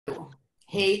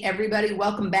Hey everybody,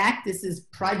 welcome back. This is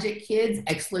Project Kids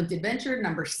Excellent Adventure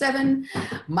number 7.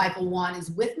 Michael Wan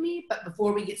is with me, but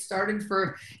before we get started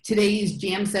for today's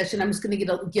jam session, I'm just going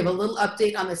to give a little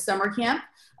update on the summer camp.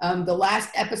 The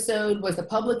last episode was the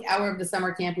public hour of the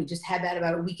summer camp. We just had that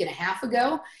about a week and a half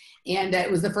ago, and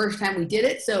it was the first time we did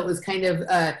it, so it was kind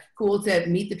of cool to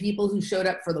meet the people who showed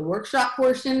up for the workshop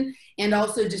portion, and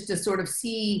also just to sort of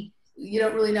see. You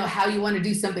don't really know how you want to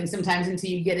do something sometimes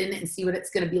until you get in it and see what it's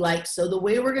going to be like. So the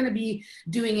way we're going to be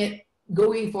doing it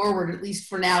going forward, at least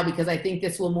for now, because I think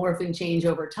this will morph and change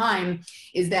over time,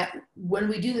 is that when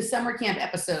we do the summer camp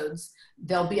episodes,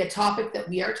 there'll be a topic that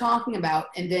we are talking about,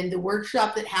 and then the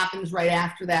workshop that happens right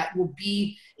after that will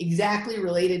be exactly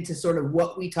related to sort of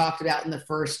what we talked about in the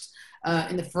first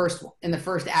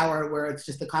hour, where it's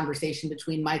just the conversation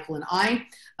between Michael and I.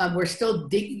 We're still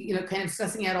kind of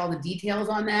sussing out all the details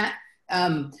on that.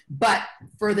 But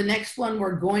for the next one,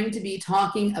 we're going to be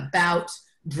talking about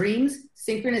dreams,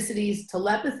 synchronicities,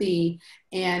 telepathy,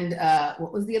 and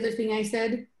what was the other thing I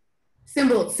said?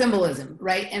 Symbolism,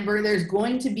 right? And there's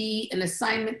going to be an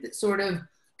assignment that sort of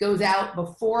goes out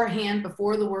beforehand,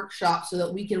 before the workshop, so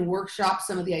that we can workshop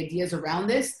some of the ideas around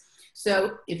this.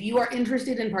 So if you are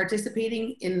interested in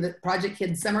participating in the Project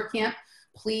Kids Summer Camp,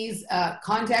 please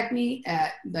contact me.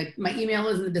 My email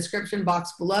is in the description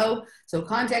box below. So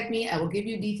contact me. I will give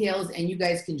you details, and you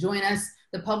guys can join us.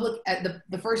 The public at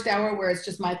the first hour, where it's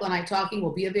just Michael and I talking,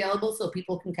 will be available so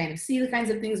people can kind of see the kinds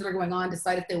of things that are going on,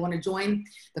 decide if they want to join.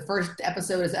 The first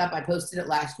episode is up. I posted it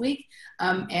last week.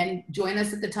 And join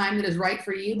us at the time that is right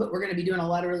for you. But we're going to be doing a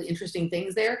lot of really interesting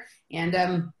things there.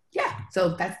 And yeah,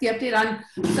 so that's the update on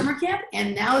summer camp.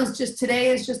 And now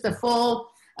today is just a full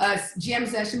jam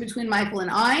session between Michael and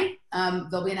I.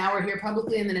 There'll be an hour here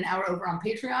publicly and then an hour over on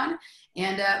Patreon.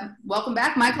 And welcome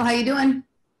back, Michael. How you doing?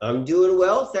 I'm doing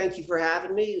well. Thank you for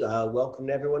having me. Welcome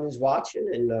to everyone who's watching.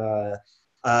 And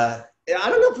I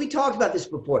don't know if we talked about this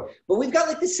before, but we've got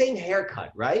like the same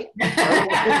haircut, right?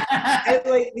 And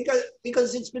like,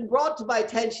 because it's been brought to my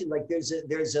attention, like there's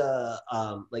a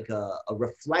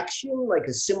reflection, like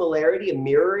a similarity, a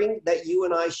mirroring that you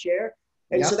and I share.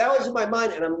 And so that was in my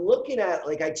mind, and I'm looking at,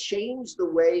 like, I changed the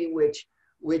way which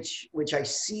I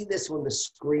see this on the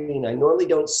screen. I normally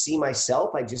don't see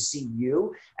myself, I just see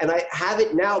you. And I have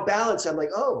it now balanced. I'm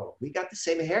like, oh, we got the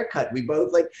same haircut. We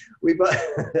both,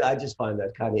 I just find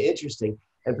that kind of interesting.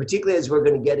 And particularly as we're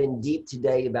going to get in deep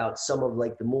today about some of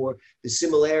like the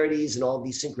similarities and all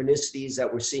these synchronicities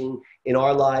that we're seeing in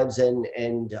our lives and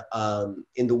in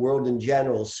the world in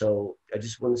general. So I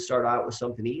just want to start out with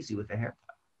something easy with the haircut.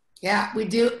 Yeah, we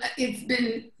do. It's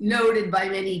been noted by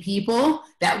many people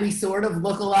that we sort of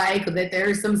look alike, that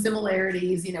there's some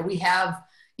similarities. You know, we have,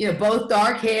 both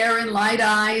dark hair and light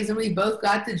eyes, and we both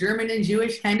got the German and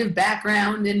Jewish kind of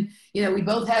background, and, we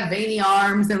both have veiny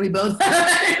arms, and we both,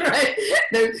 right?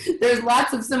 There's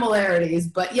lots of similarities,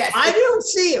 but yes. I don't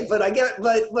see it, but I get,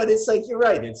 but it's like, you're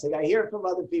right. It's like, I hear it from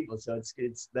other people. So it's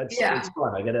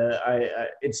fun.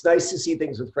 It's nice to see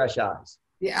things with fresh eyes.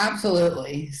 Yeah,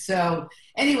 absolutely. So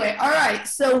anyway, all right.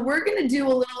 So we're going to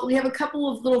do we have a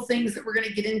couple of little things that we're going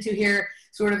to get into here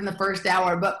sort of in the first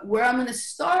hour, but where I'm going to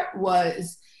start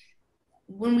was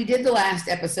when we did the last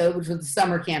episode, which was the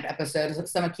summer camp episode,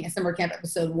 summer camp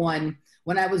episode 1,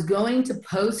 when I was going to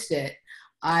post it,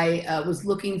 I was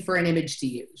looking for an image to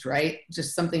use, right?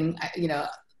 Just something,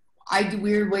 I do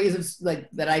weird ways of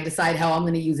that I decide how I'm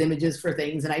going to use images for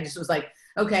things. And I just was like,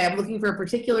 okay, I'm looking for a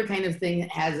particular kind of thing that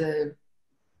has a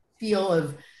feel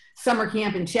of summer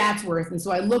camp in Chatsworth. And so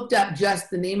I looked up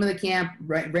just the name of the camp,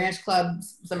 Branch Club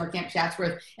Summer Camp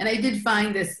Chatsworth, and I did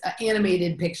find this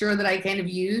animated picture that I kind of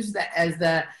used that as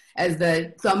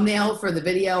the thumbnail for the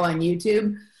video on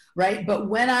YouTube, right? But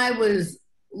when I was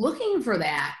looking for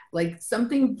that, like,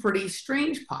 something pretty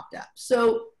strange popped up.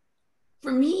 So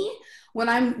for me, when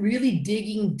I'm really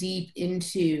digging deep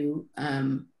into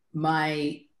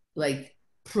my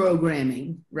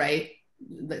programming, right?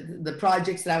 The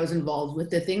projects that I was involved with,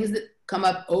 the things that come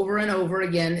up over and over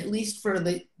again, at least for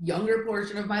the younger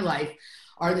portion of my life,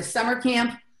 are the summer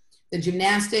camp, the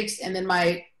gymnastics, and then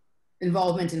my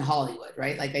involvement in Hollywood,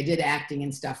 right? Like, I did acting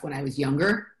and stuff when I was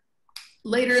younger.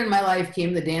 Later in my life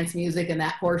came the dance music and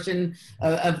that portion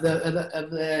of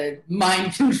the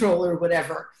mind control or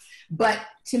whatever. But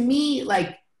to me,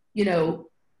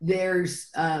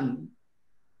 there's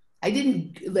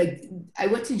I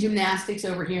went to gymnastics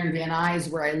over here in Van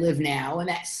Nuys where I live now, and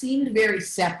that seemed very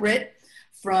separate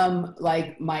from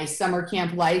my summer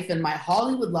camp life and my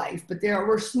Hollywood life, but there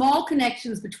were small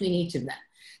connections between each of them.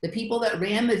 The people that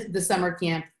ran the summer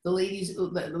camp, the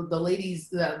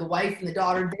wife and the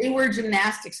daughter, they were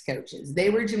gymnastics coaches.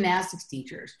 They were gymnastics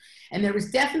teachers. And there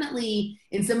was definitely,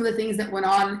 in some of the things that went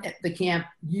on at the camp,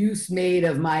 use made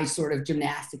of my sort of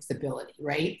gymnastics ability,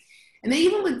 right? And they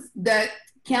even would, the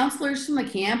counselors from the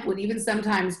camp would even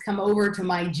sometimes come over to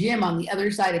my gym on the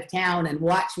other side of town and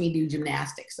watch me do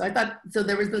gymnastics. So I thought, so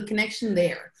there was the connection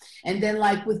there. And then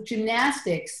like with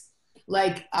gymnastics,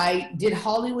 like I did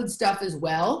Hollywood stuff as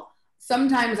well.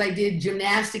 Sometimes I did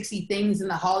gymnastics-y things in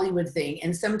the Hollywood thing.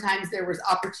 And sometimes there was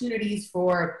opportunities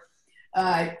for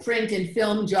print and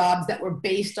film jobs that were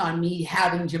based on me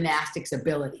having gymnastics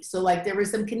ability. So like there were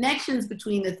some connections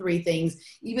between the three things,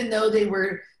 even though they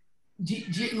were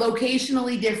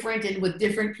locationally different and with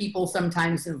different people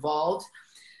sometimes involved,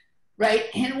 right?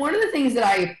 And one of the things that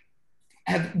I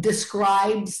have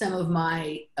described some of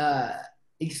my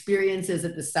experiences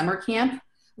at the summer camp,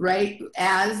 right,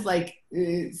 as like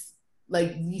the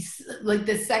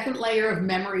second layer of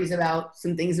memories about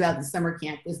some things about the summer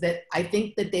camp was that I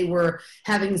think that they were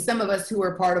having some of us who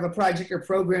were part of a project or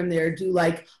program there do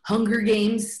like Hunger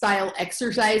Games style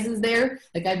exercises there.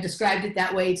 Like I've described it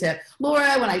that way to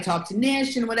Laura when I talked to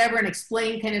Nish and whatever and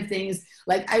explain kind of things.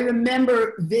 Like I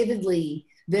remember vividly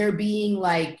there being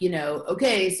like, you know,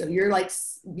 okay, so you're like,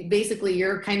 basically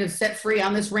you're kind of set free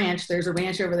on this ranch. There's a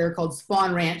ranch over there called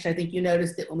Spawn Ranch. I think you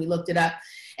noticed it when we looked it up.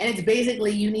 And it's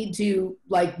basically you need to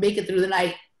like make it through the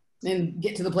night and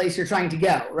get to the place you're trying to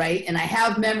go, right? And I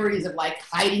have memories of like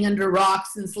hiding under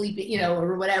rocks and sleeping, you know,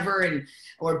 or whatever, and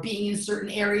or being in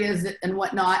certain areas and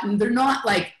whatnot. And they're not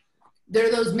like,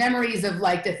 they're those memories of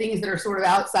like the things that are sort of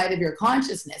outside of your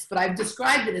consciousness, but I've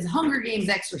described it as Hunger Games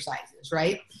exercises,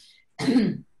 right?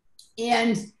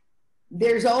 And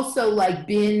there's also like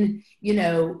been, you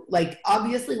know, like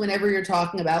obviously whenever you're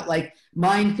talking about like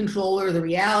mind control or the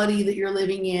reality that you're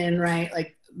living in, right?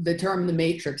 Like the term the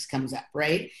matrix comes up,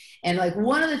 right? And like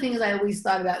one of the things I always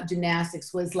thought about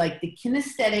gymnastics was like the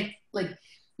kinesthetic, like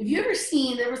have you ever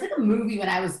seen, there was like a movie when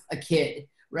I was a kid,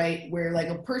 right? Where like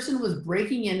a person was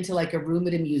breaking into like a room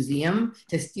at a museum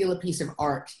to steal a piece of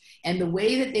art. And the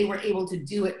way that they were able to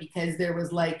do it, because there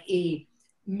was like a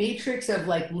matrix of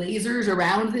like lasers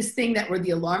around this thing that were the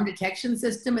alarm detection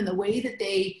system, and the way that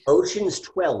they Ocean's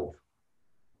 12.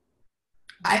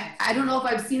 I don't know if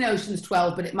I've seen Ocean's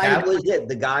 12, but it might that was it.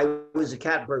 The guy was a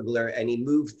cat burglar and he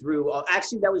moved through,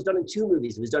 actually that was done in two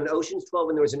movies. It was done in Ocean's 12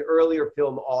 and there was an earlier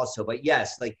film also, but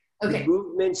yes, like the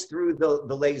movements through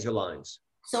the laser lines.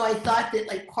 So I thought that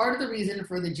like part of the reason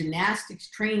for the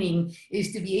gymnastics training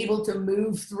is to be able to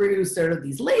move through sort of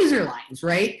these laser lines,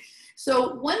 right?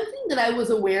 So one thing that I was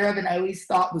aware of and I always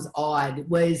thought was odd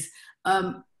was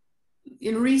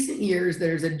in recent years,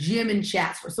 there's a gym in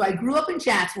Chatsworth. So I grew up in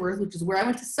Chatsworth, which is where I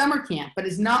went to summer camp, but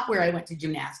is not where I went to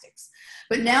gymnastics.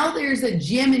 But now there's a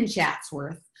gym in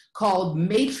Chatsworth called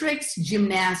Matrix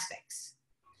Gymnastics,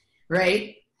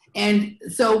 right? And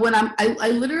so when I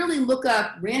literally look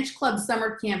up Ranch Club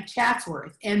Summer Camp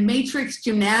Chatsworth and Matrix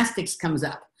Gymnastics comes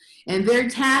up. And their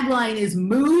tagline is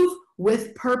move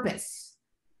with purpose.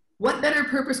 What better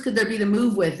purpose could there be to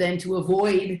move with than to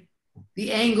avoid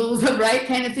the angles, right,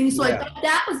 kind of thing. So I thought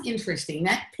that was interesting.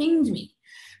 That pinged me.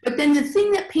 But then the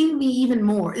thing that pinged me even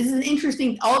more, this is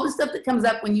interesting, all the stuff that comes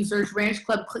up when you search Ranch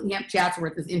Club Camp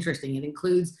Chatsworth is interesting. It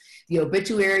includes the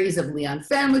obituaries of Leon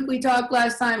Fenwick we talked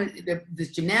last time, this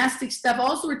gymnastics stuff,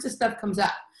 all sorts of stuff comes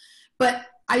up. But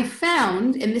I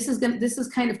found, and this is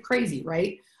kind of crazy,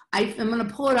 right? I'm going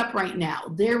to pull it up right now.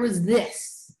 There was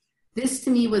this. This to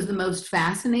me was the most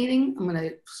fascinating. I'm going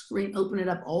to open it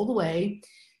up all the way.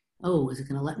 Oh, is it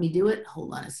going to let me do it?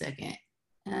 Hold on a second.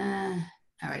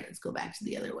 All right, let's go back to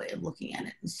the other way of looking at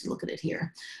it. Let's look at it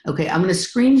here. Okay, I'm going to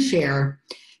screen share.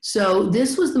 So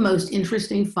this was the most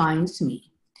interesting find to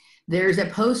me. There's a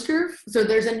poster. So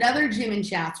there's another gym in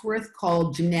Chatsworth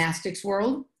called Gymnastics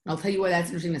World. I'll tell you why that's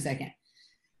interesting in a second.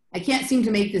 I can't seem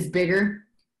to make this bigger,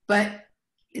 but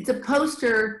it's a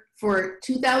poster for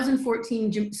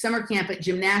 2014 summer camp at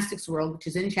Gymnastics World, which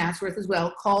is in Chatsworth as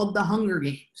well, called the Hunger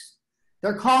Games.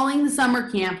 They're calling the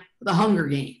summer camp the Hunger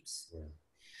Games. Yeah.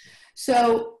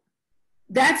 So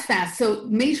that's fast. So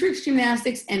Matrix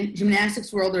Gymnastics and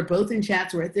Gymnastics World are both in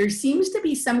Chatsworth. There seems to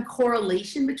be some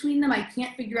correlation between them. I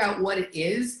can't figure out what it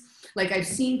is. Like I've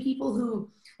seen people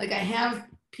who, like I have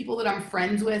people that I'm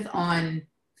friends with on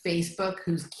Facebook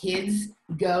whose kids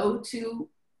go to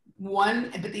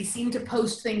one, but they seem to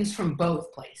post things from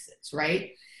both places,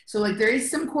 right? So like there is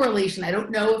some correlation. I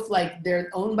don't know if like they're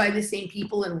owned by the same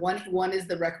people and one is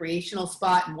the recreational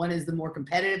spot and one is the more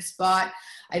competitive spot.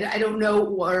 I don't know,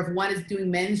 or if one is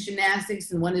doing men's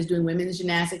gymnastics and one is doing women's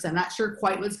gymnastics. I'm not sure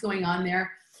quite what's going on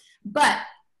there. But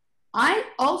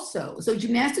so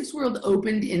Gymnastics World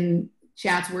opened in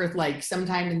Chatsworth like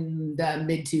sometime in the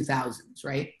mid 2000s,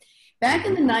 right? Back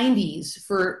in the 90s,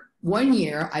 for 1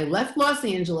 year, I left Los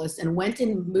Angeles and went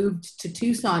and moved to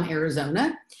Tucson,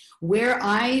 Arizona, where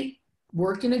I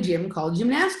worked in a gym called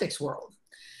Gymnastics World.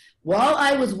 While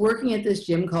I was working at this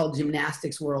gym called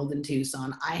Gymnastics World in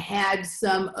Tucson, I had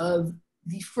some of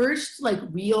the first like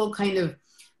real kind of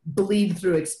bleed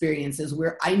through experiences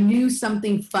where I knew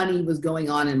something funny was going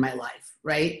on in my life,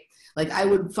 right? Like I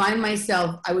would find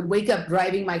myself, I would wake up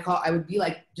driving my car. I would be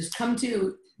like, just come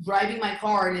to driving my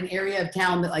car in an area of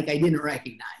town that like I didn't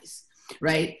recognize,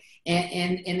 right?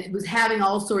 And it was having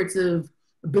all sorts of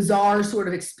bizarre sort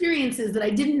of experiences that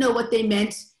I didn't know what they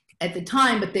meant at the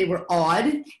time, but they were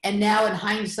odd. And now in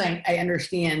hindsight, I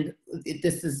understand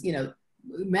this is, you know,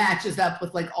 matches up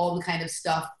with like all the kind of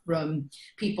stuff from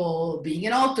people being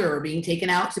an altar or being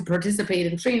taken out to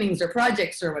participate in trainings or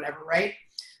projects or whatever, right?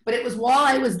 But it was while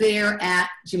I was there at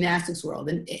Gymnastics World.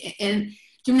 And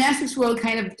Gymnastics World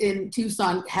kind of in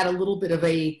Tucson had a little bit of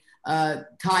a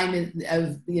time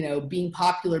of, you know, being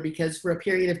popular because for a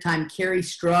period of time, Carrie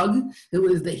Strug, who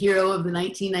was the hero of the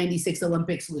 1996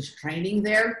 Olympics, was training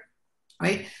there,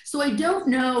 right? So I don't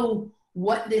know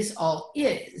what this all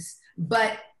is,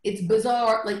 but it's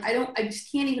bizarre. Like, I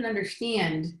just can't even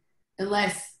understand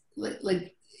unless,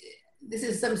 like this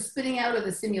is some spitting out of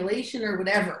the simulation or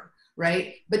whatever,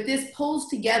 right? But this pulls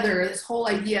together this whole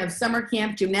idea of summer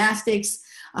camp gymnastics,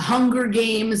 Hunger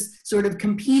Games, sort of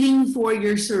competing for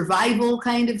your survival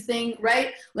kind of thing,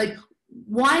 right? Like,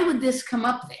 why would this come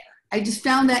up there? I just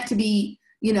found that to be,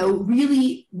 you know,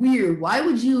 really weird. Why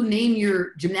would you name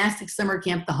your gymnastics summer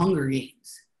camp the Hunger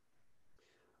Games?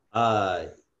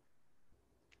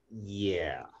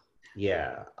 Yeah.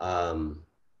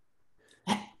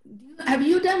 Have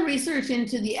you done research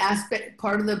into the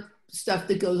part of the stuff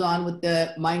that goes on with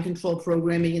the mind control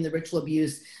programming and the ritual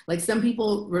abuse? Like some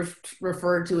people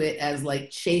refer to it as like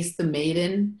Chase the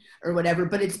Maiden or whatever,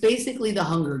 but it's basically the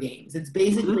Hunger Games. It's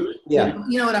basically,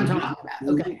 you know what I'm talking about.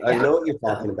 Okay. I know what you're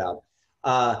talking about.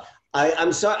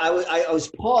 I'm sorry, I was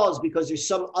paused because there's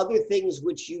some other things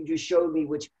which you just showed me,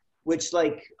 which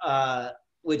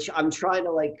I'm trying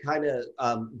to like kind of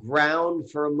ground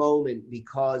for a moment,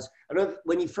 because I don't know if,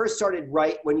 when you first started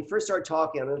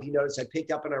talking, I don't know if you noticed I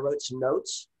picked up and I wrote some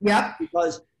notes. Yeah.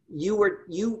 Because when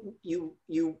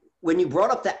you brought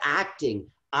up the acting,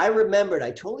 I remembered, I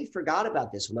totally forgot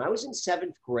about this. When I was in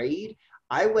 7th grade,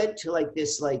 I went to like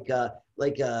this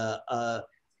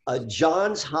a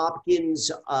Johns Hopkins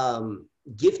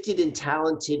gifted and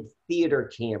talented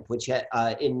theater camp, which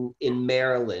in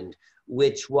Maryland,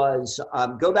 which was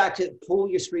pull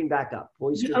your screen back up.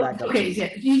 Okay, yeah.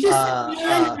 You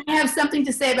have something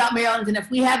to say about Maryland, and if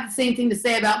we have the same thing to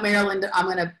say about Maryland,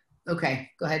 okay,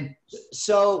 go ahead.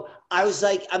 So I was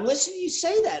like, I'm listening to you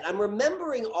say that. I'm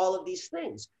remembering all of these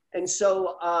things. And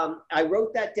so I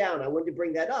wrote that down. I wanted to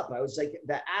bring that up. I was like,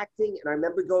 the acting, and I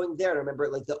remember going there, and I remember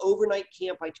like the overnight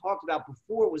camp I talked about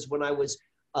before was when I was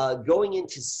going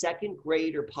into 2nd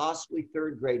grade or possibly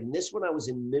 3rd grade. And this one I was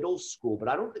in middle school, but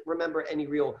I don't remember any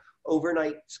real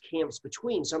overnight camps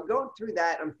between. So I'm going through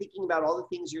that. I'm thinking about all the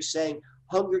things you're saying,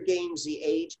 Hunger Games, the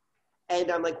age.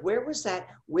 And I'm like, where was that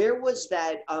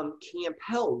camp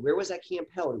held? Where was that camp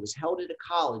held? It was held at a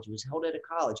college.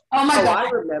 Oh my God. I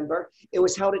remember. It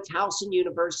was held at Towson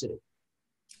University.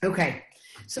 Okay.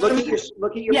 So look at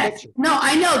your yes, picture. No,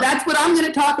 I know. That's what I'm going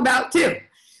to talk about too.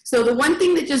 So the one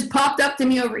thing that just popped up to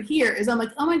me over here is I'm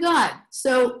like, oh my God.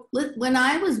 So when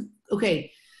I was,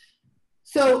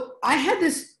 so I had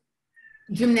this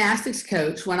gymnastics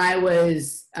coach when I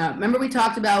was, remember we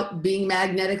talked about being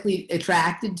magnetically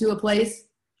attracted to a place,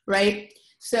 right?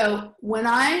 So when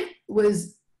I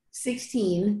was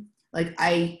 16, like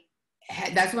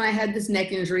that's when I had this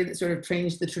neck injury that sort of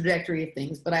changed the trajectory of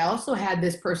things. But I also had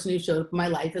this person who showed up in my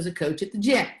life as a coach at the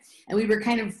gym. And we were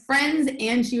kind of friends,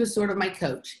 and she was sort of my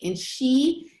coach. And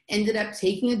she ended up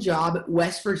taking a job at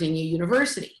West Virginia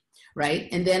University, right?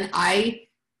 And then I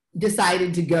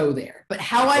decided to go there. But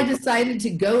how I decided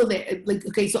to go there, like,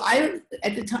 okay, so I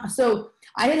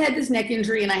had this neck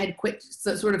injury, and I had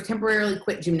sort of temporarily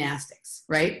quit gymnastics,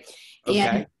 right? Okay.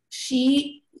 And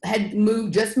she had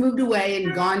just moved away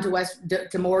and gone to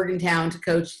Morgantown to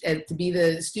coach, to be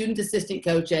the student assistant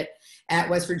coach at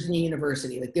West Virginia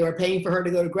University. Like they were paying for her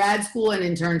to go to grad school, and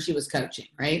in turn she was coaching,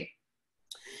 right?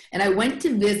 And I went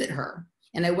to visit her,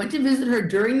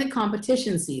 during the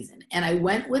competition season. And I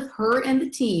went with her and the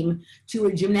team to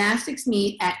a gymnastics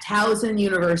meet at Towson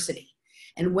University.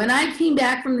 And when I came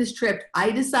back from this trip, I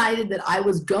decided that I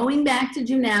was going back to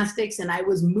gymnastics, and I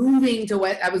was moving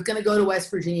I was going to go to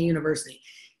West Virginia University.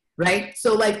 right?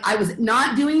 So like I was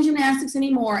not doing gymnastics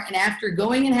anymore. And after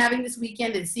going and having this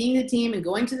weekend and seeing the team and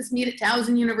going to this meet at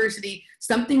Towson University,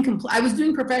 I was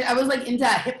doing I was like into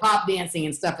hip hop dancing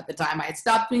and stuff at the time. I had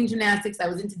stopped doing gymnastics. I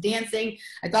was into dancing.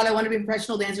 I thought I wanted to be a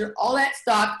professional dancer. All that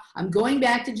stopped. I'm going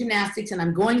back to gymnastics and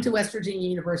I'm going to West Virginia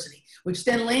University, which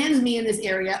then lands me in this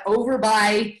area over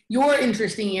by your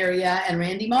interesting area and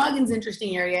Randy Moggin's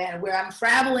interesting area, and where I'm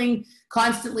traveling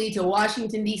constantly to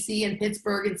Washington, D.C. and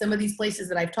Pittsburgh and some of these places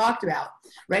that I've talked about,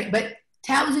 right? But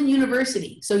Towson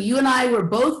University, so you and I were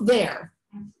both there,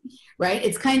 right?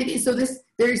 It's kind of, so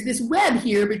there's this web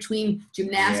here between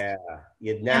gymnastics.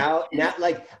 Yeah, now,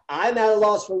 like, I'm at a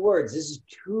loss for words. This is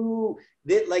too,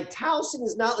 like, Towson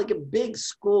is not like a big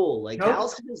school. Like, nope.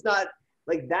 Towson is not,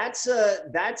 like,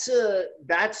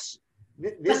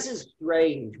 this is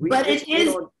strange. But it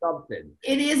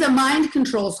is a mind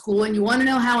control school, and you want to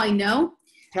know how I know?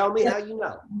 Tell me how you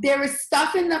know. There was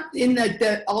stuff in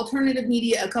the alternative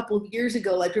media a couple of years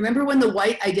ago. Like, remember when the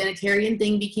white identitarian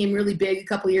thing became really big a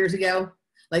couple of years ago?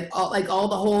 Like all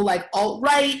the whole like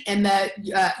alt-right and the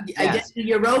Identity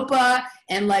Europa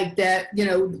and like the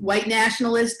white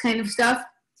nationalist kind of stuff.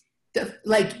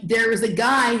 Like there was a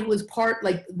guy who was one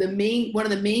of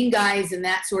the main guys in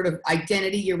that sort of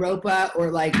Identity Europa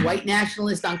or like white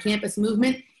nationalist on campus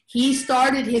movement. He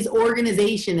started his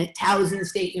organization at Towson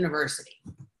State University.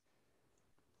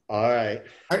 All right.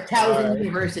 Or Towson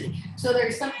University. So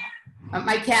there's some,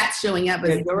 my cat's showing up.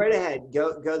 Yeah, go right ahead.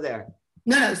 Go there.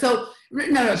 No. So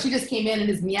no. She just came in and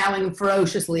is meowing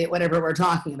ferociously at whatever we're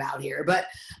talking about here. But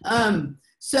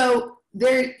so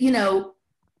there,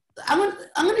 I'm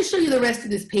going to show you the rest of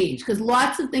this page because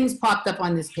lots of things popped up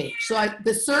on this page. So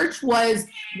the search was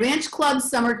Ranch Club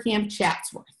Summer Camp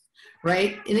Chatsworth,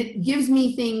 right? And it gives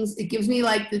me things. It gives me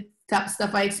like the top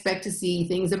stuff I expect to see,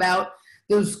 things about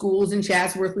those schools in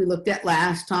Chatsworth we looked at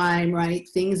last time, right?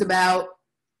 Things about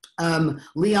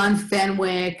Leon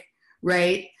Fenwick,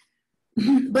 right?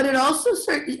 But it also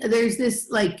there's this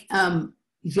like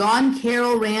John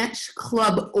Carroll Ranch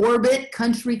Club Orbit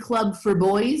Country Club for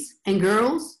boys and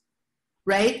girls,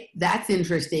 right? That's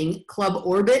interesting. Club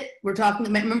Orbit. We're talking.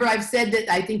 Remember, I've said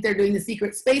that I think they're doing the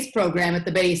secret space program at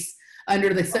the base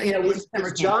under the Is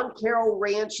John Carroll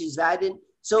Ranch. Is that in?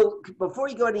 So before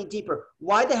you go any deeper,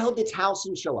 why the hell did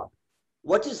Towson show up?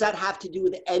 What does that have to do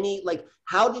with any? Like,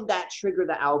 how did that trigger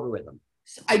the algorithm?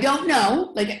 I don't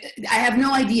know. Like, I have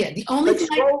no idea. The only thing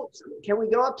can we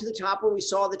go up to the top where we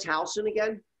saw the Towson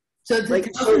again? So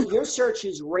your search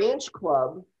is Ranch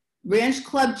Club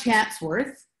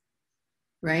Chatsworth,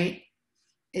 right?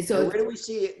 And so where do we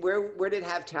see it? Where did it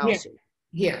have Towson?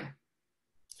 Here.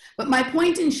 But my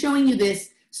point in showing you this,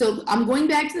 so I'm going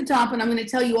back to the top and I'm going to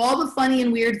tell you all the funny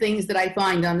and weird things that I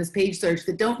find on this page search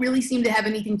that don't really seem to have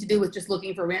anything to do with just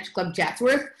looking for Ranch Club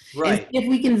Chatsworth. Right. And if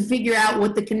we can figure out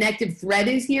what the connective thread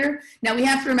is here. Now we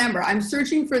have to remember, I'm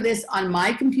searching for this on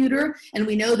my computer, and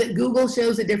we know that Google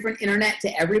shows a different internet to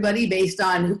everybody based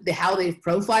on how they've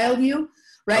profiled you,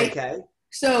 right? Okay.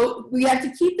 So we have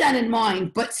to keep that in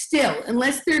mind, but still,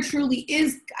 unless there truly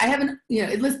is,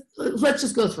 let's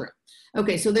just go through.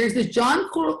 Okay, so there's this John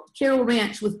Carroll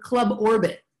Ranch with Club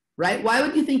Orbit, right? Why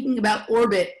would you thinking about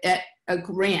Orbit at a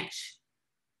ranch?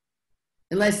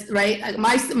 Unless, right?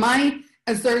 My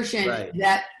assertion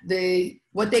that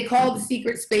what they call the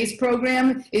secret space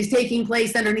program is taking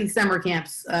place underneath summer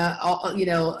camps,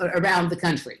 around the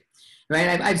country,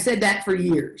 right? I've said that for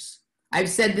years. I've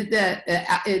said that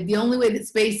the only way that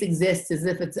space exists is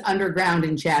if it's underground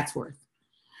in Chatsworth.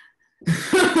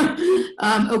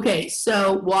 Okay,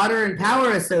 so Water and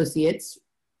Power Associates,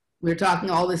 we're talking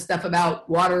all this stuff about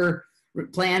water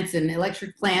plants and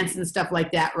electric plants and stuff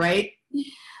like that, right?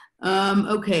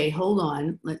 Okay, hold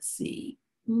on, let's see.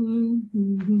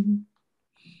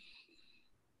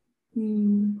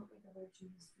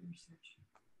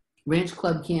 Ranch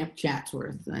Club Camp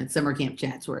Chatsworth, Summer Camp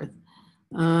Chatsworth.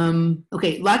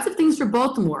 Okay, lots of things for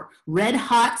Baltimore. Red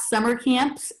Hot summer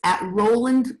camps at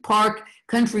Roland Park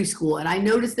Country School. And I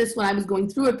noticed this when I was going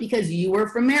through it because you were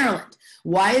from Maryland.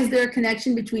 Why is there a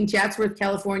connection between Chatsworth,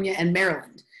 California and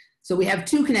Maryland? So we have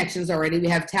two connections already. We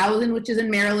have Towson, which is in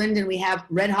Maryland, and we have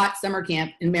Red Hot Summer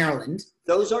Camp in Maryland.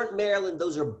 Those aren't Maryland,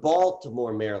 those are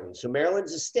Baltimore, Maryland. So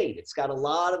Maryland's a state. It's got a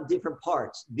lot of different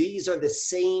parts. These are the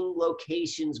same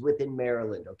locations within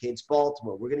Maryland. Okay, it's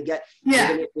Baltimore. We're gonna get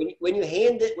when you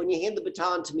hand the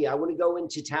baton to me, I want to go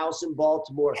into Towson,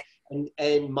 Baltimore,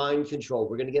 and mind control.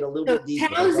 We're gonna get a little bit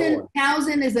deeper.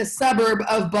 Towson is a suburb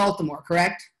of Baltimore,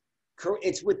 correct?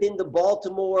 It's within the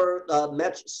Baltimore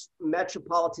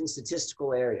metropolitan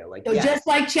statistical area. Just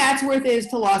like Chatsworth is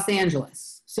to Los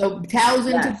Angeles. So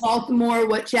Towson to Baltimore,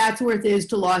 what Chatsworth is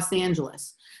to Los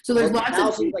Angeles. So there's Well, lots of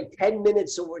Towson's like 10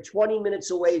 minutes or 20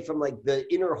 minutes away from like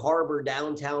the inner harbor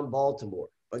downtown Baltimore.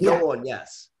 But yeah. go on,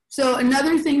 yes. So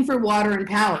another thing for water and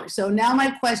power. So now my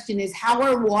question is, how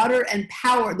are water and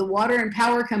power, the water and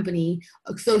power company,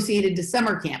 associated to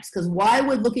summer camps? Because why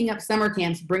would looking up summer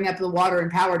camps bring up the water and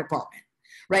power department,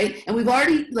 right? And we've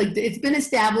already, like, it's been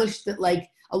established that like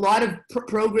a lot of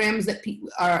programs that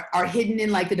are hidden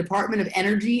in like the Department of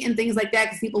Energy and things like that,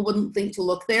 because people wouldn't think to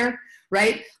look there,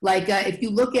 right? Like if you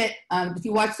look at, if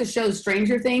you watch the show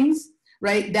Stranger Things,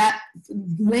 right, that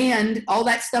land, all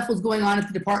that stuff was going on at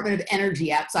the Department of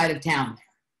Energy outside of town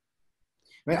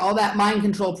there, right? All that mind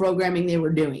control programming they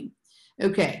were doing.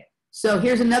 Okay, so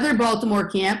here's another Baltimore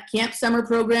camp, Camp Summer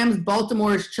Programs,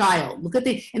 Baltimore's Child. Look at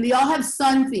and they all have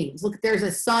sun themes. Look, there's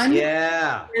a sun.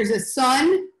 Yeah. There's a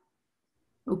sun.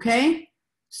 Okay,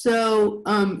 so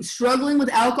struggling with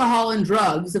alcohol and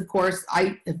drugs. Of course,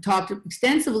 I have talked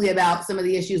extensively about some of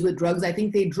the issues with drugs. I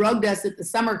think they drugged us at the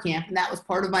summer camp, and that was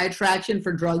part of my attraction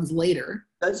for drugs later.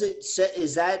 Does it say,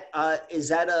 is that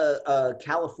a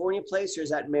California place, or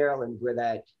is that Maryland where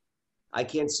that, I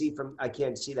can't see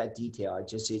that detail. I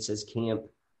just see it says camp.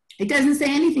 It doesn't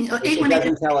say anything. It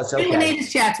doesn't tell us. Okay. 818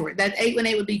 is Chatsworth. That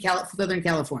 818 would be Southern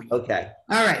California. Okay.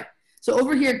 All right. So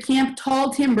over here, Camp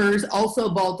Tall Timbers, also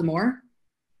Baltimore.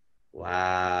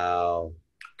 Wow.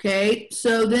 Okay,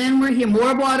 so then we're here,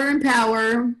 more water and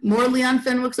power, more Leon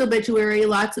Fenwick's obituary,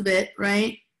 lots of it,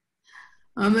 right?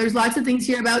 There's lots of things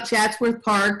here about Chatsworth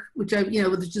Park, which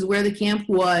is where the camp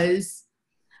was.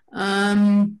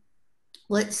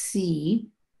 Let's see.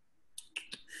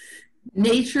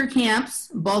 Nature camps,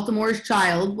 Baltimore's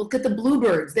Child. Look at the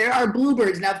bluebirds. There are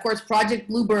bluebirds. Now, of course, Project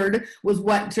Bluebird was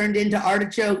what turned into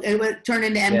Artichoke, it turned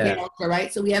into MK Ultra,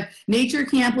 right? So we have Nature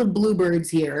Camp with bluebirds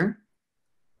here.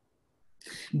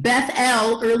 Beth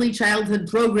El, Early Childhood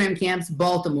Program Camps,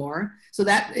 Baltimore. So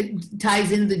that it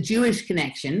ties in the Jewish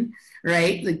connection,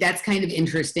 right? Like that's kind of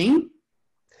interesting.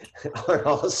 Are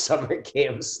all summer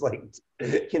camps like,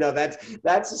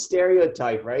 that's a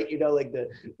stereotype, right? Like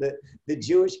the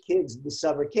Jewish kids in the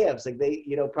summer camps, like they,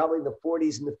 probably in the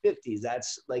 40s and the 50s.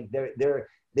 That's like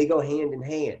they go hand in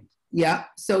hand. Yeah.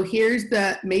 So here's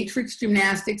the Matrix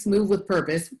Gymnastics Move with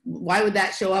Purpose. Why would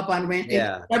that show up on Ranch?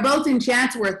 Yeah. They're both in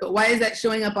Chatsworth, but why is that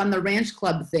showing up on the Ranch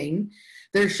Club thing?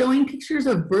 They're showing pictures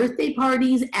of birthday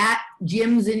parties at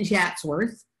gyms in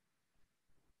Chatsworth.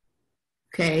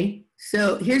 Okay.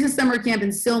 So here's a summer camp in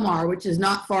Sylmar, which is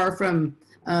not far from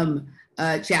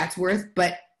Chatsworth,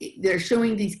 but they're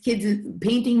showing these kids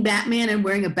painting Batman and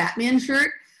wearing a Batman shirt.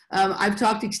 I've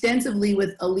talked extensively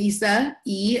with Elisa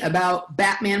E. about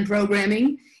Batman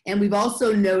programming, and we've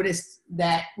also noticed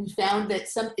that we found that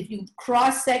if you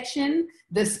cross-section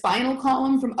the spinal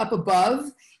column from up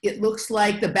above, it looks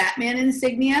like the Batman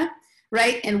insignia,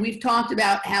 right? And we've talked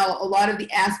about how a lot of the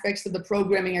aspects of the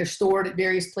programming are stored at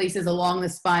various places along the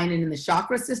spine and in the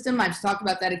chakra system. I've talked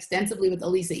about that extensively with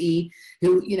Elisa E.,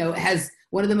 who, has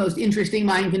one of the most interesting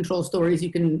mind control stories you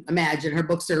can imagine. Her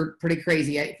books are pretty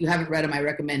crazy. If you haven't read them, I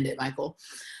recommend it, Michael.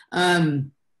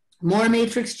 More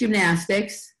Matrix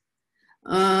Gymnastics.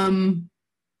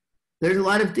 There's a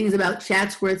lot of things about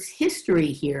Chatsworth's history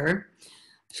here.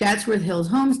 Chatsworth Hills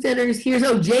Homesteaders. Here's,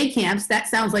 J camps. That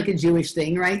sounds like a Jewish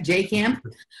thing, right? J camp.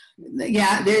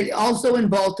 Yeah, they're also in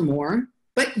Baltimore.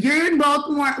 But you're in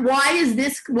Baltimore. Why is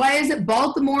it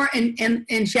Baltimore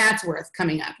and Chatsworth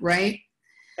coming up, right?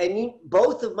 And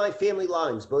both of my family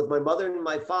lines, both my mother and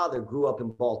my father grew up in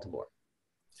Baltimore.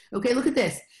 Okay, look at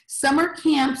this. Summer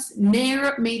camps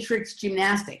near Matrix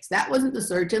Gymnastics. That wasn't the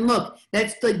search. And look,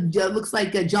 that's looks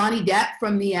like Johnny Depp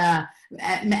from the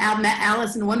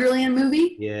Alice in Wonderland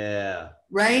movie. Yeah.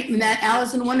 Right? And that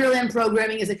Alice in Wonderland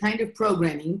programming is a kind of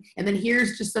programming. And then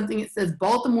here's just something that says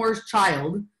Baltimore's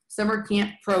Child, Summer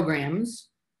Camp Programs.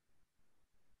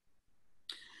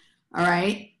 All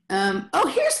right.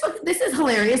 This is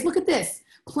hilarious. Look at this.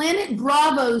 Planet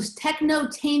Bravo's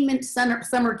Technotainment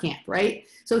Summer Camp, right?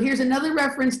 So here's another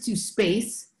reference to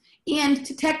space and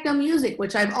to techno music,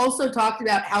 which I've also talked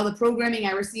about how the programming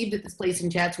I received at this place in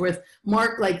Chatsworth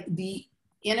marked like the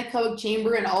anechoic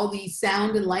chamber and all the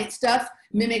sound and light stuff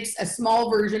mimics a small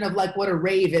version of like what a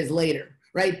rave is later,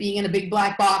 right? Being in a big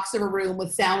black box of a room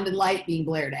with sound and light being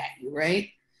blared at you, right?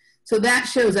 So that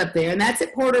shows up there, and that's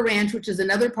at Porter Ranch, which is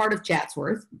another part of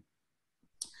Chatsworth.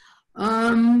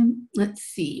 Let's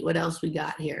see what else we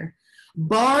got here.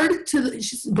 Bard to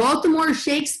the Baltimore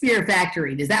Shakespeare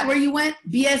Factory. Is that where you went?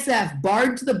 BSF,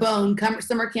 Bard to the Bone,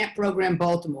 Summer Camp Program,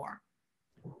 Baltimore.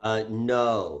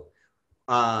 No.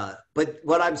 But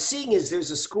what I'm seeing is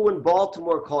there's a school in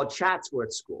Baltimore called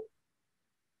Chatsworth School.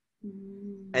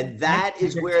 And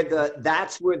that's where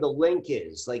the link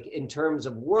is, like in terms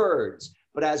of words.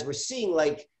 But as we're seeing,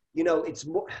 like, you know, it's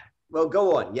more, well,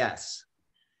 go on. Yes.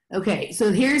 Okay.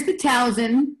 So here's the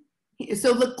Towson.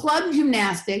 So the club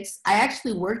gymnastics, I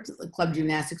actually worked at the club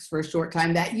gymnastics for a short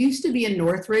time. That used to be in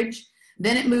Northridge.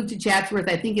 Then it moved to Chatsworth.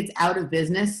 I think it's out of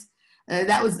business.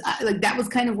 That was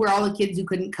kind of where all the kids who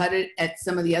couldn't cut it at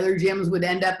some of the other gyms would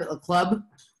end up at a club,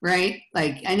 right?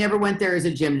 Like I never went there as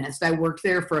a gymnast. I worked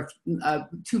there for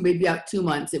maybe about 2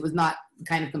 months. It was not the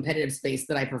kind of competitive space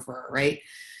that I prefer, right?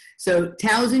 So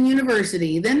Towson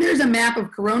University. Then there's a map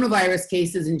of coronavirus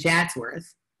cases in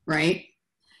Chatsworth, right?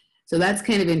 So that's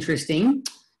kind of interesting.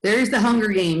 There's the Hunger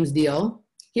Games deal.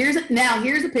 Here's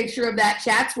a picture of that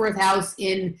Chatsworth house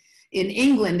in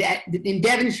England, in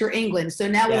Devonshire, England. So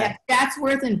now we have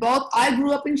Chatsworth and I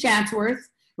grew up in Chatsworth,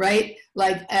 right?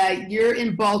 Like you're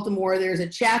in Baltimore, there's a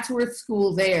Chatsworth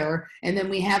school there. And then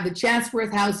we have the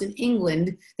Chatsworth house in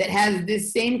England that has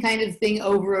this same kind of thing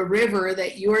over a river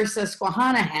that your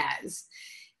Susquehanna has,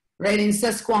 right? In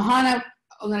Susquehanna,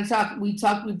 we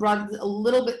brought a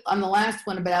little bit on the last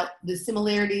one about the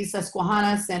similarities,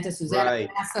 Susquehanna, Santa Susanna, right.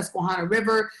 Susquehanna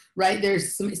River, right?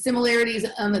 There's some similarities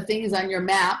on the things on your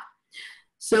map.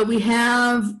 So we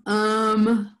have,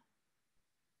 for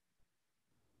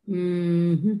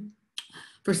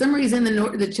some reason,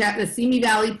 the Simi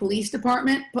Valley Police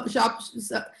Department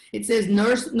it says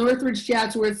Northridge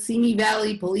Chatsworth Simi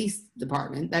Valley Police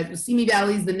Department. That Simi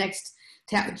Valley is the next.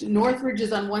 Northridge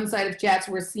is on one side of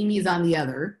Chatsworth, Simi is on the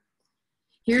other.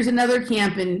 Here's another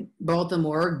camp in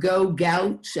Baltimore. Go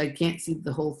Gouch. I can't see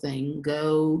the whole thing.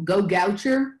 Go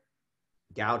Goucher.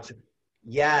 Goucher.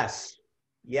 Yes.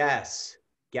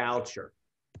 Goucher.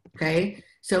 Okay.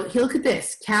 So look at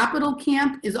this. Capital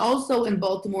Camp is also in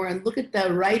Baltimore, and look at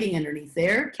the writing underneath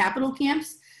there. Capital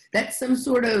Camps. That's some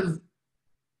sort of.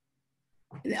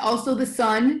 Also the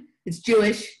sun. It's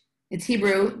Jewish. It's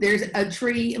Hebrew. There's a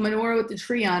tree, a menorah with the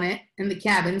tree on it, in the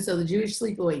cabin. So the Jewish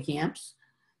sleepaway camps.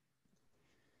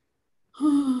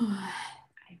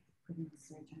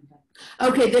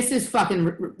 Okay, this is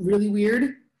fucking really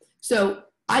weird. So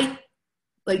I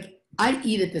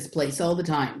eat at this place all the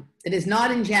time. It is not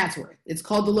in Chatsworth. It's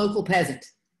called the Local Peasant.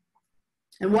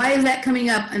 And why is that coming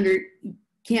up under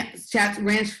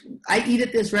Ranch? I eat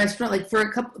at this restaurant like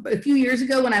for a few years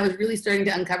ago when I was really starting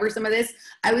to uncover some of this.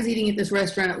 I was eating at this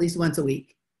restaurant at least once a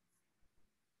week.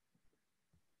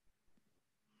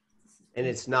 And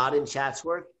it's not in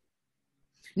Chatsworth?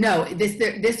 No,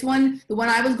 this one, the one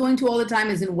I was going to all the time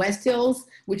is in West Hills,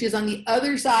 which is on the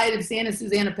other side of Santa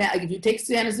Susanna Pass. Like if you take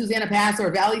Santa Susanna Pass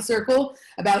or Valley Circle,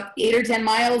 about 8 or 10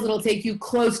 miles, it'll take you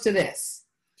close to this.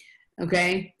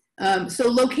 Okay. So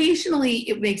locationally,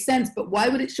 it makes sense, but why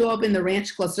would it show up in the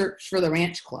Ranch Club search for the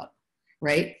Ranch Club,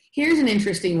 right? Here's an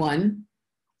interesting one.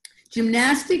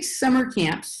 Gymnastics summer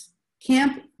camps,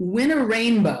 Camp Win a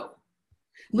Rainbow.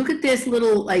 Look at this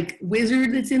little like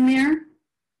wizard that's in there.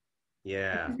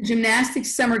 Yeah.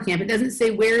 Gymnastics summer camp. It doesn't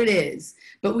say where it is,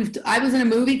 but I was in a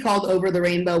movie called Over the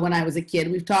Rainbow when I was a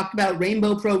kid. We've talked about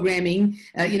rainbow programming.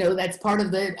 That's part of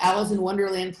the Alice in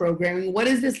Wonderland programming. What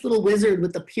is this little wizard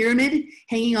with the pyramid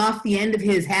hanging off the end of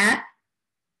his hat?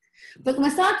 But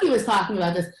Masaki was talking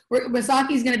about this.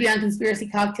 Masaki's going to be on Conspiracy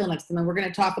Cocktail next time, and we're going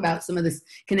to talk about some of this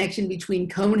connection between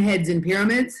cone heads and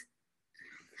pyramids,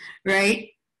 right?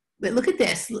 But look at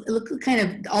this. Look at kind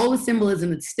of all the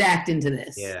symbolism that's stacked into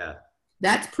this. Yeah.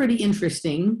 That's pretty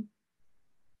interesting.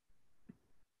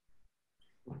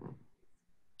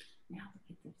 Now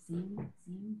look at the same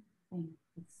thing.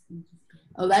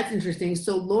 Oh, that's interesting.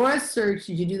 So Laura searched,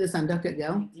 did you do this on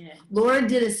DuckDuckGo? Yeah. Laura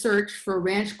did a search for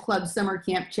Ranch Club Summer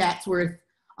Camp Chatsworth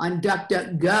on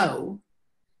DuckDuckGo.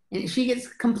 And she gets a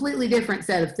completely different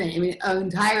set of things. I mean, an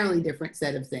entirely different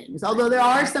set of things. Although there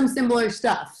are some similar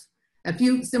stuff, a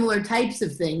few similar types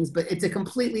of things, but it's a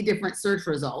completely different search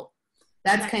result.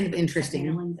 That's kind of interesting.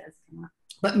 Maryland does come up.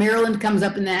 But Maryland comes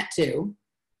up in that too.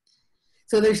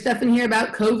 So there's stuff in here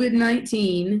about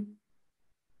COVID-19.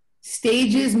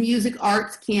 Stages Music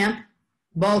Arts Camp,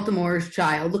 Baltimore's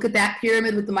Child. Look at that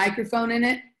pyramid with the microphone in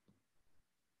it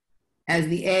as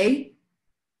the A.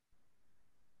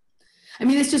 I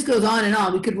mean, this just goes on and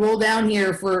on. We could roll down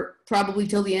here for probably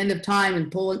till the end of time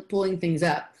and pulling things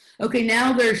up. Okay,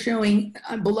 now they're showing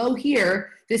below here,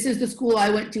 this is the school I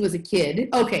went to as a kid.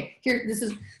 Okay,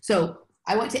 so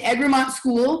I went to Egremont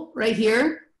School right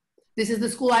here. This is the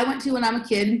school I went to when I'm a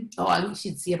kid. Oh, I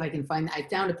should see if I can find that. I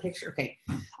found a picture. Okay,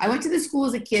 I went to the school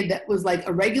as a kid that was like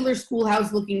a regular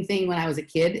schoolhouse looking thing when I was a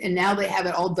kid, and now they have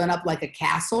it all done up like a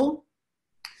castle.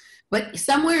 But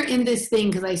somewhere in this thing,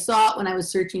 because I saw it when I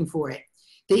was searching for it,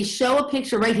 they show a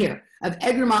picture right here of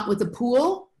Egremont with a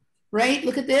pool. right?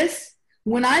 Look at this.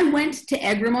 When I went to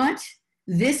Egremont,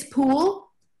 this pool,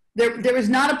 there was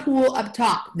not a pool up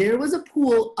top. There was a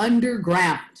pool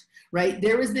underground, right?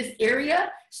 There was this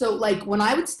area. So like when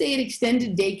I would stay at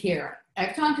extended daycare,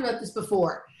 I've talked about this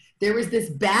before, there was this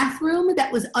bathroom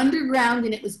that was underground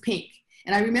and it was pink.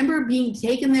 And I remember being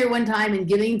taken there one time and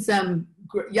getting some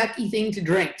yucky thing to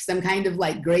drink, some kind of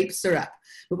like grape syrup.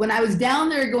 But when I was down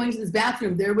there going to this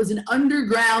bathroom, there was an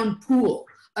underground pool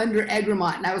under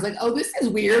Egremont. And I was like, oh, this is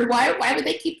weird. Why would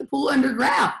they keep the pool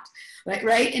underground?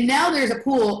 Right? And now there's a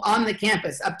pool on the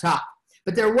campus up top.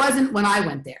 But there wasn't when I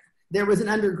went there. There was an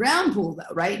underground pool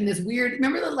though, right? And this weird,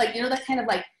 remember the, like, you know, that kind of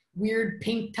like weird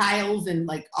pink tiles and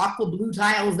like aqua blue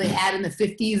tiles they had in the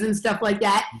 50s and stuff like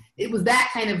that? It was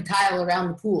that kind of tile around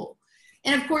the pool.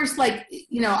 And of course, like,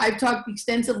 you know, I've talked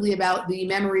extensively about the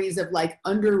memories of like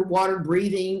underwater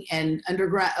breathing and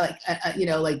underground,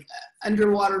 like,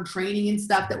 underwater training and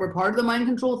stuff that were part of the mind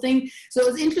control thing. So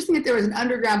it was interesting that there was an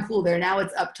underground pool there. Now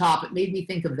it's up top. It made me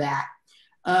think of that.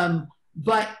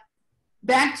 But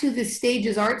back to the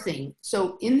Stages Art thing.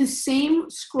 So in the same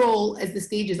scroll as the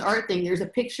Stages Art thing, there's a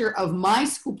picture of my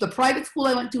school, the private school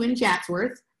I went to in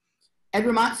Chatsworth,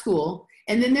 Egremont School.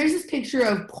 And then there's this picture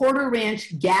of Porter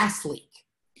Ranch gas leak.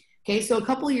 Okay, so a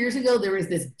couple of years ago, there was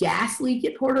this gas leak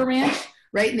at Porter Ranch,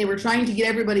 right? And they were trying to get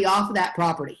everybody off of that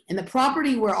property. And the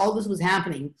property where all this was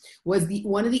happening was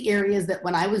one of the areas that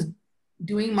when I was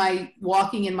doing my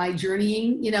walking and my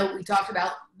journeying, you know, we talked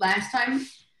about last time,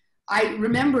 I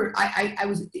remember I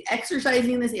was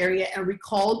exercising in this area and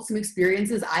recalled some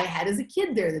experiences I had as a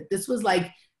kid there, that this was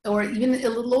like, or even a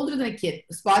little older than a kid,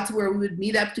 spots where we would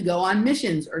meet up to go on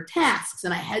missions or tasks.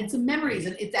 And I had some memories.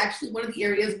 And it's actually one of the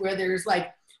areas where there's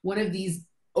like one of these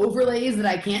overlays that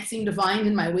I can't seem to find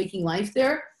in my waking life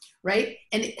there, right?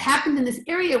 And it happened in this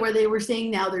area where they were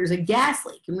saying now there's a gas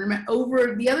leak. And remember,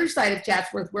 over the other side of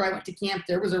Chatsworth where I went to camp,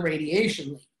 there was a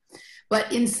radiation leak.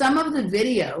 But in some of the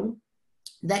video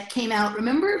that came out,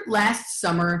 remember last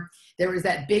summer, there was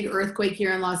that big earthquake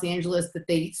here in Los Angeles that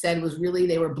they said was really,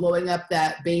 they were blowing up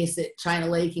that base at China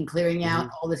Lake and clearing out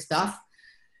all this stuff.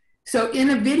 So in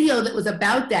a video that was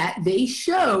about that, they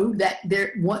showed that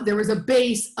there was a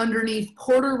base underneath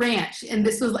Porter Ranch. And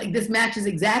this was like, this matches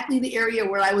exactly the area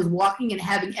where I was walking and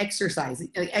having exercising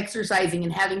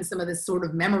and having some of this sort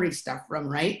of memory stuff from,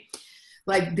 right?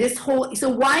 Like this whole, so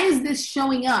why is this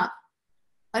showing up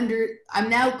under, I'm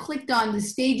now clicked on the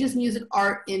Stages Music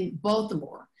Art in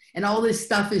Baltimore and all this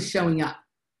stuff is showing up.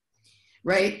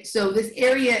 Right? So this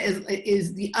area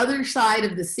is the other side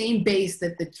of the same base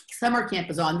that the summer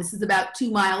camp is on. This is about 2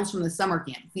 miles from the summer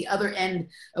camp, the other end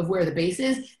of where the base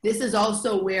is. This is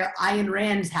also where Ayn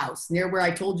Rand's house, near where I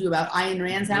told you about Ayn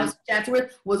Rand's house,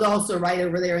 Chatsworth, was also right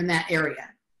over there in that area.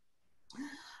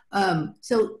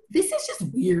 So this is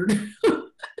just weird.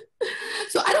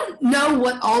 So I don't know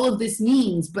what all of this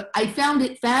means, but I found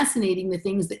it fascinating, the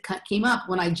things that came up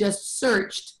when I just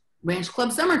searched Ranch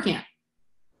Club Summer Camp.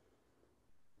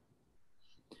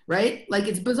 Right? Like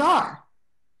it's bizarre.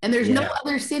 And there's no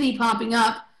other city popping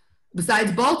up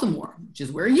besides Baltimore, which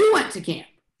is where you went to camp.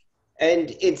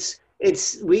 And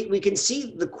we can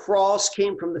see the cross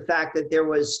came from the fact that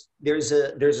there's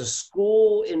a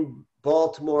school in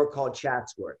Baltimore called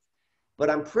Chatsworth. But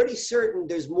I'm pretty certain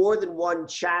there's more than one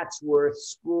Chatsworth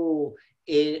school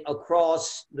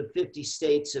across the 50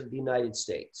 states of the United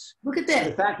States. Look at this.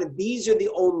 So the fact that these are the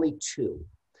only two.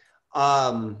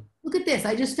 Look at this.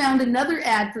 I just found another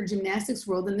ad for Gymnastics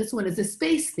World, and this one is a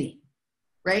space theme,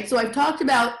 right? So I've talked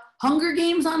about Hunger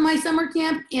Games on my summer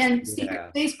camp and Secret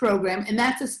Space Program, and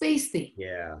that's a space theme.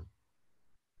 Yeah.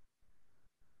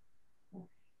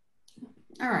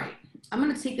 All right. I'm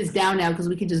going to take this down now because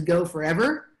we could just go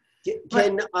forever.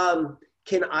 Can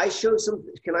I show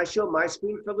my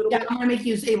screen for a little bit? I'm going to make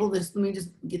you able this. Let me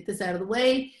just get this out of the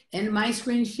way. And my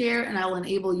screen share, and I'll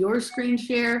enable your screen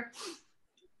share.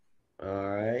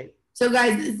 All right. So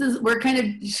guys, we're kind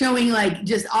of showing like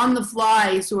just on the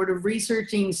fly sort of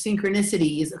researching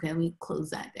synchronicities. Okay, let me close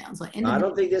that down. So I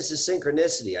don't think this is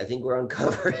synchronicity. I think we're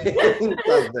uncovering something.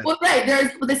 Well, right,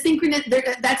 there's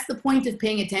the that's the point of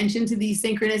paying attention to these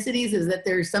synchronicities, is that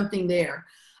there's something there.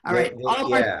 All right, all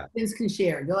participants can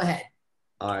share. Go ahead.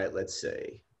 All right, let's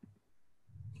see.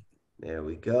 There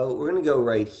we go. We're going to go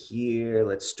right here.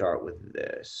 Let's start with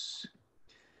this.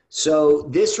 So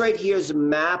this right here is a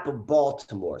map of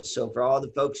Baltimore. So for all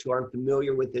the folks who aren't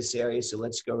familiar with this area, so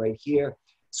let's go right here.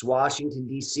 It's Washington,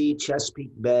 D.C.,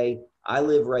 Chesapeake Bay. I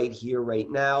live right here right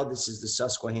now. This is the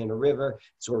Susquehanna River.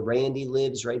 It's where Randy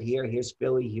lives right here. Here's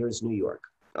Philly. Here's New York.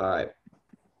 All right.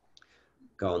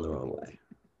 Going the wrong way.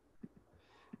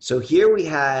 So here we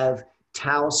have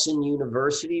Towson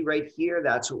University right here.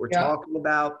 That's what we're talking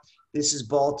about. This is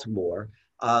Baltimore.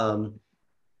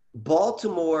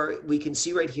 Baltimore, we can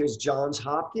see right here is Johns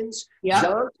Hopkins.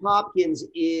 Johns Hopkins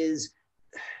is,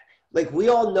 like, we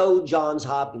all know Johns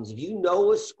Hopkins. If you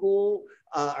know a school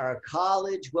or a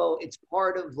college, well, it's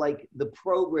part of like the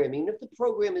program. Even if the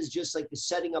program is just like the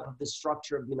setting up of the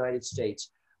structure of the United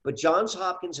States. But Johns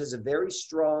Hopkins has a very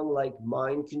strong like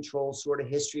mind control sort of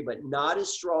history, but not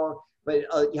as strong, but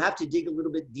you have to dig a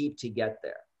little bit deep to get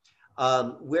there.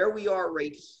 Where we are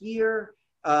right here,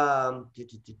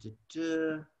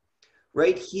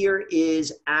 right here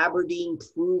is Aberdeen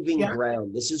Proving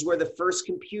Ground. This is where the first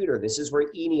computer, this is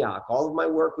where ENIAC, all of my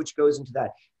work which goes into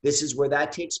that, this is where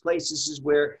that takes place. This is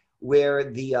where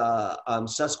the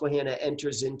Susquehanna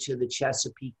enters into the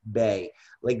Chesapeake Bay.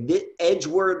 Like the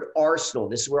Edgewood Arsenal,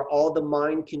 this is where all the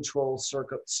mind control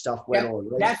circuit stuff went on.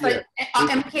 Right. That's here.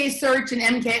 Like MK Search and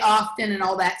MK Austin and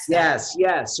all that stuff. Yes,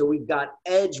 yes. So we've got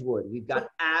Edgewood, we've got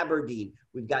Aberdeen,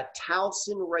 we've got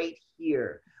Towson right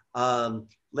here.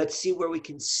 Let's see where we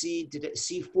can see,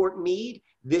 see Fort Meade?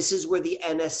 This is where the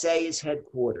NSA is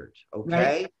headquartered,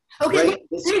 okay? Right. Okay,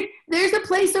 right? There's a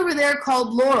place over there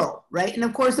called Laurel, right? And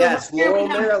of course, yes, Laurel,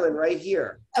 Maryland, right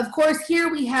here. Of course, here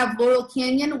we have Laurel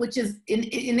Canyon, which is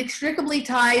inextricably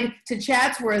tied to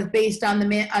Chatsworth based on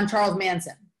Charles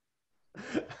Manson.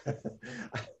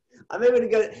 I'm able to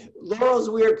go, Laurel's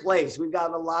a weird place. We've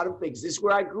got a lot of things. This is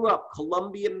where I grew up,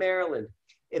 Columbia, Maryland.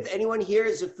 If anyone here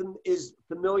is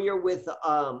familiar with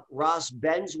Ross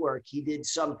Ben's work, he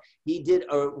did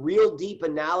a real deep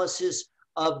analysis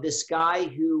of this guy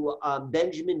who,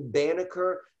 Benjamin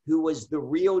Banneker, who was the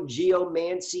real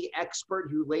geomancy expert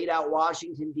who laid out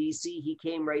Washington, D.C. He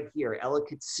came right here,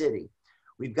 Ellicott City.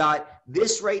 We've got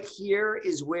this right here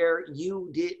is where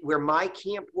where my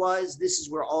camp was. This is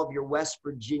where all of your West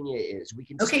Virginia is. We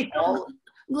can see all.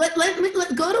 Let's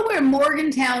go to where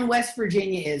Morgantown, West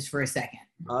Virginia is for a second.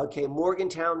 Okay,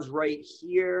 Morgantown's right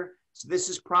here. So this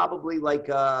is probably like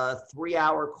a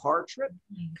 3-hour car trip.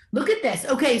 Look at this.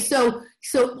 Okay, so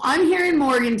I'm here in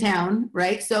Morgantown,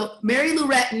 right? So Mary Lou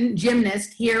Retton,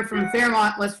 gymnast here from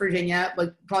Fairmont, West Virginia,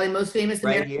 like probably the most famous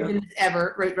American gymnast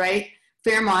ever, right?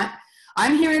 Fairmont.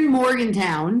 I'm here in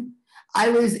Morgantown. I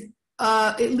was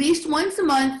at least once a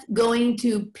month going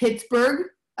to Pittsburgh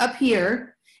up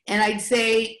here, and I'd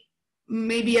say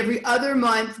maybe every other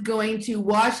month going to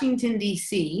Washington,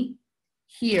 D.C.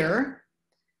 here,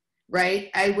 right?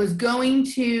 I was going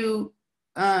to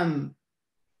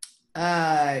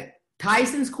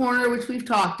Tyson's Corner, which we've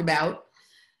talked about,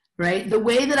 right? The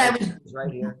way that I was...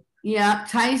 Right here. Yeah,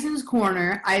 Tyson's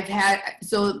Corner. I've had...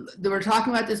 So they were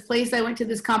talking about this place I went to,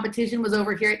 this competition was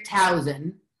over here at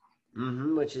Towson.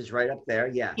 Mm-hmm, which is right up there,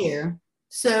 yeah. Here.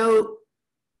 So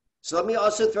let me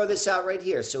also throw this out right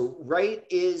here. So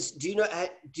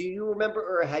do you remember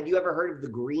or had you ever heard of the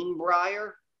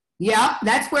Greenbrier? Yeah,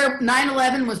 that's where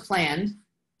 9/11 was planned.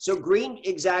 So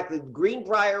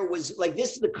Greenbrier was like,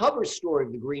 this is the cover story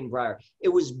of the Greenbrier. It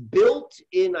was built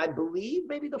in, I believe,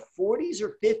 maybe the 40s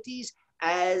or 50s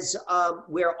as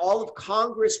where all of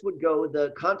Congress would go,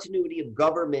 the continuity of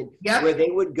government, where they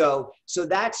would go. So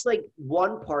that's like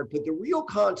one part, but the real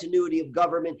continuity of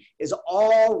government is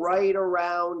all right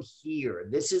around here.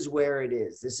 This is where it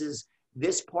is. This is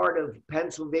this part of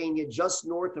Pennsylvania, just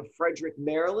north of Frederick,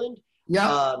 Maryland.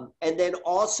 Yeah. And then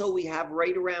also we have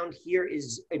right around here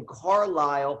is in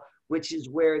Carlisle, which is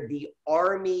where the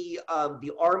Army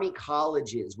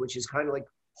College is, which is kind of like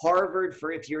Harvard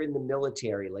for if you're in the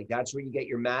military. Like that's where you get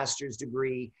your master's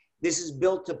degree. This is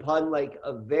built upon like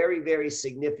a very, very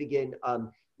significant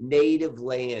native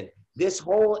land. This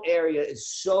whole area is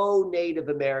so Native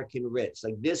American rich.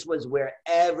 Like this was where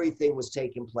everything was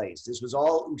taking place. This was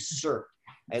all usurped.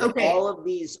 And all of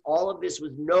this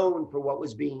was known for what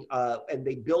was being, and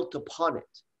they built upon it.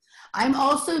 I'm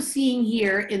also seeing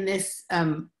here in this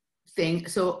thing,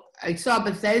 so I saw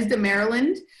Bethesda,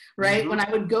 Maryland, right? Mm-hmm. When I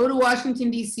would go to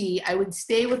Washington, D.C., I would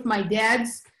stay with my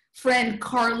dad's friend,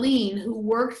 Carlene, who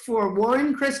worked for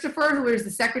Warren Christopher, who was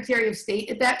the Secretary of State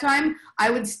at that time. I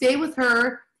would stay with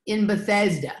her in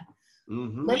Bethesda.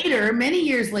 Mm-hmm. Later, many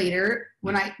years later,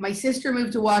 when my sister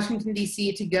moved to Washington,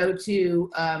 D.C. to go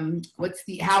to,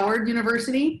 Howard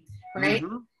University, right?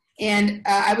 Mm-hmm. And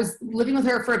I was living with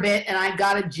her for a bit, and I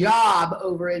got a job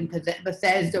over in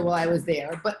Bethesda while I was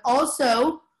there. But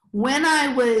also, when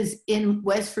I was in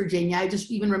West Virginia, I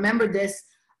just even remembered this,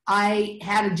 I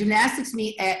had a gymnastics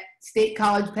meet at State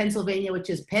College, Pennsylvania, which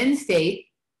is Penn State,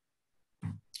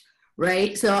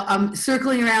 right? So I'm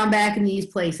circling around back in these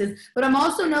places. But I'm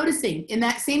also noticing in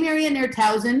that same area near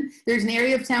Towson, there's an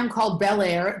area of town called Bel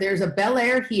Air. There's a Bel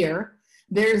Air here.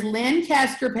 There's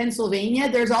Lancaster,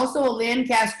 Pennsylvania. There's also a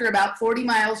Lancaster about 40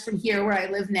 miles from here where I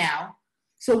live now.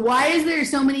 So why is there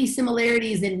so many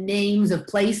similarities in names of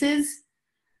places?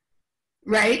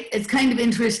 Right? It's kind of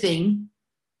interesting.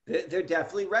 They're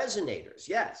definitely resonators,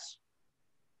 yes.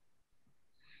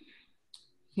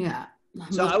 Yeah.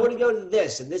 So I want to go to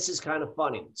this, and this is kind of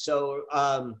funny. So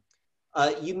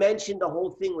you mentioned the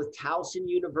whole thing with Towson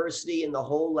University and the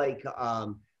whole like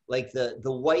the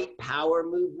white power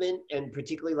movement, and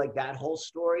particularly like that whole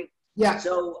story. Yeah.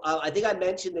 So I think I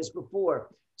mentioned this before.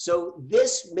 So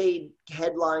this made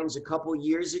headlines a couple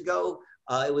years ago.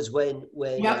 It was when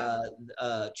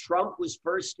Trump was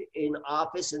first in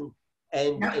office, and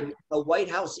a White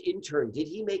House intern, did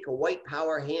he make a white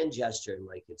power hand gesture? And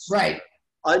like it's right.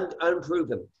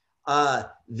 Unproven.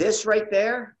 This right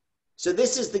there. So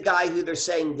this is the guy who they're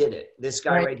saying did it. This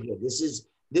guy right here. This is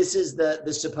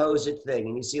the supposed thing.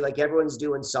 And you see like everyone's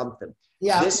doing something.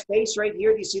 Yeah. This face right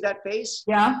here. Do you see that face?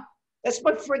 Yeah. That's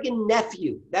my friggin'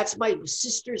 nephew. That's my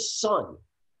sister's son.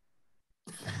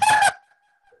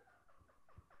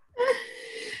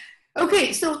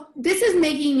 Okay, so this is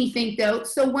making me think though.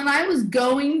 So when I was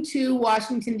going to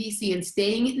Washington, D.C. and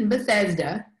staying in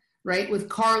Bethesda, right, with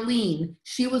Carlene,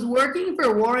 she was working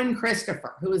for Warren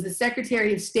Christopher, who was the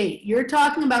Secretary of State. You're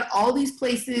talking about all these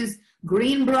places,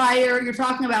 Greenbrier, you're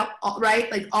talking about,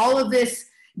 right, like all of this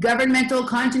governmental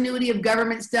continuity of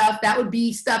government stuff. That would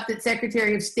be stuff that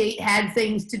Secretary of State had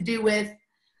things to do with.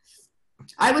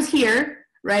 I was here,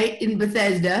 right, in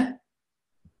Bethesda.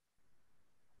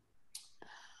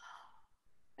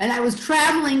 And I was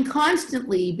traveling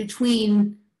constantly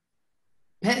between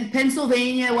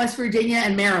Pennsylvania, West Virginia,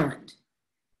 and Maryland.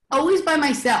 Always by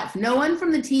myself. No one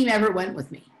from the team ever went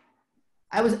with me.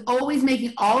 I was always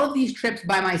making all of these trips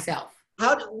by myself.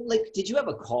 Did you have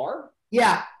a car?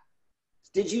 Yeah.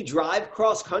 Did you drive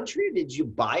cross country? Did you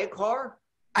buy a car?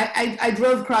 I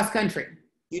drove cross country.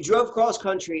 You drove cross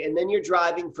country, and then you're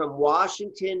driving from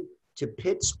Washington to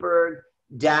Pittsburgh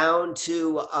down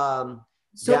to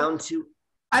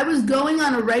I was going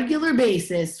on a regular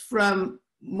basis from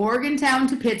Morgantown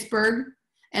to Pittsburgh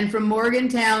and from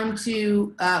Morgantown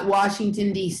to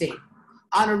Washington, D.C.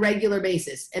 on a regular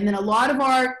basis. And then a lot of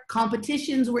our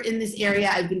competitions were in this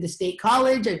area. I've been to State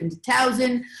College. I've been to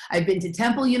Towson. I've been to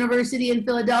Temple University in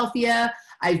Philadelphia.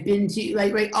 I've been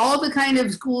to all the kind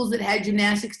of schools that had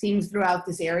gymnastics teams throughout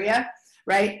this area,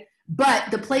 right? But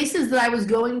the places that I was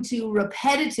going to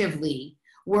repetitively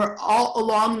were all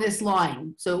along this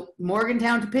line. So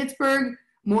Morgantown to Pittsburgh,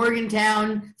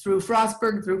 Morgantown through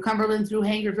Frostburg, through Cumberland, through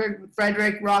Hanford,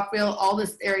 Frederick, Rockville, all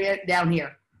this area down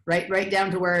here, right down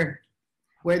to where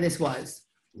this was.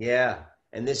 Yeah,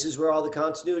 and this is where all the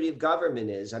continuity of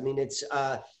government is. I mean, it's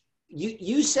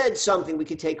you said something. We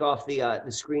could take off the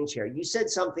screen share. You said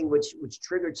something which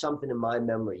triggered something in my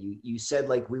memory. You said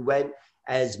like we went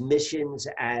as missions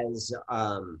as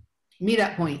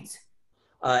meetup points.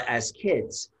 As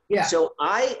kids. Yeah. So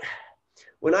I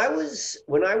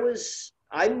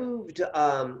moved,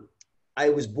 I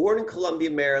was born in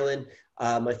Columbia, Maryland.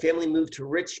 My family moved to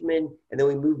Richmond, and then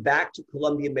we moved back to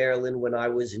Columbia, Maryland when I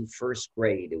was in first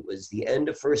grade. It was the end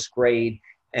of first grade.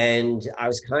 And I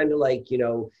was kind of like,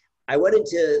 I went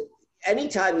into,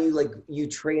 anytime you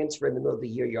transfer in the middle of the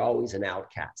year, you're always an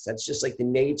outcast. That's just like the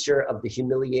nature of the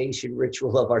humiliation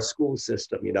ritual of our school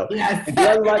system, Yes. If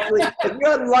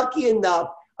you're unlucky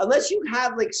enough, unless you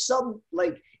have some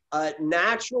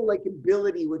natural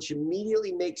ability which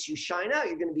immediately makes you shine out,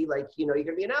 you're going to be you're going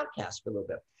to be an outcast for a little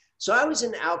bit. So I was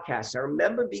an outcast. I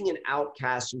remember being an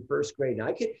outcast in first grade. And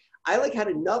I had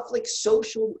enough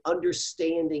social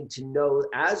understanding to know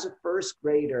as a first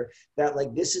grader that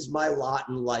this is my lot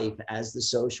in life as the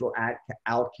social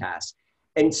outcast.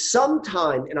 And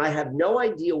sometime, and I have no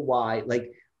idea why,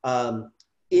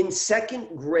 in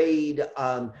second grade,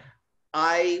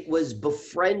 I was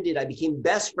befriended. I became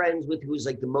best friends with who was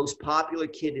the most popular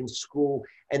kid in school.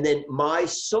 And then my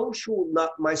social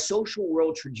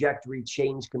world trajectory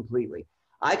changed completely.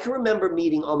 I can remember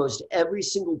meeting almost every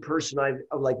single person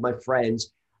of my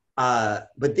friends,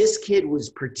 but this kid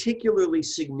was particularly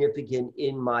significant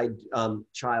in my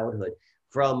childhood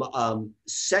from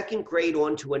second grade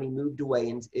on to when he moved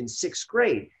away in sixth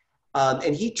grade.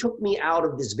 And he took me out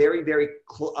of this very, very,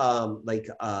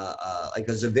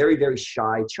 as a very, very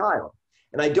shy child.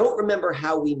 And I don't remember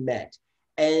how we met.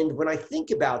 And when I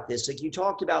think about this, you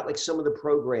talked about some of the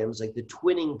programs, the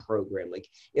twinning program,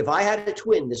 if I had a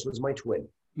twin, this was my twin.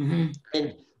 Mm-hmm.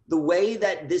 And the way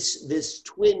that this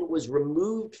twin was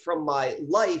removed from my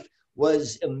life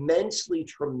was immensely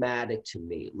traumatic to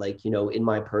me, in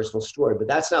my personal story. But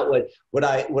that's not what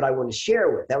I want to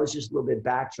share with. That was just a little bit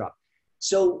backdrop.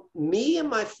 So me and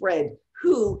my friend,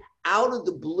 who out of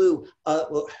the blue,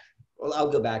 well, I'll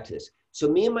go back to this. So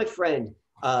me and my friend,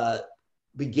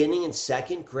 beginning in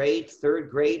second grade, third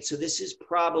grade, so this is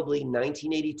probably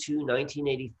 1982,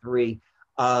 1983,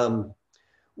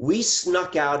 we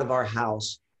snuck out of our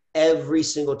house every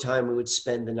single time we would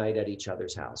spend the night at each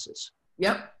other's houses.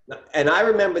 Yep. And I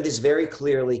remember this very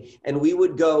clearly. And we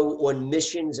would go on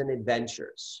missions and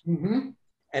adventures. Mm-hmm.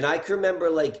 And I can remember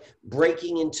like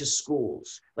breaking into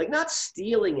schools, like not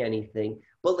stealing anything,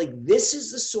 but like this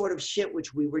is the sort of shit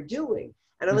which we were doing.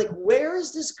 And I'm like, where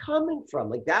is this coming from?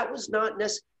 Like that was not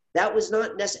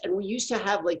necessary. And we used to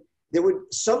have like, there would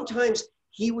sometimes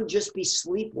he would just be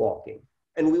sleepwalking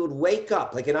and we would wake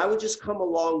up like, and I would just come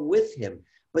along with him.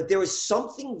 But there was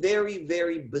something very,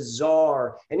 very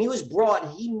bizarre. And he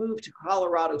moved to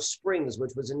Colorado Springs,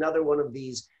 which was another one of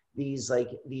these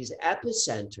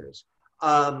epicenters.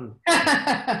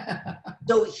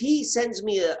 So he sends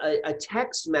me a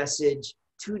text message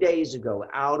 2 days ago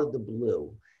out of the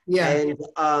blue. Yeah. And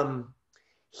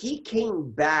he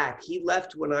came back. He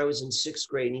left when I was in sixth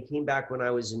grade, and he came back when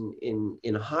I was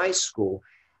in high school.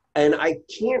 And I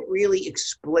can't really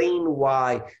explain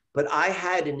why, but I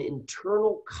had an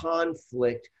internal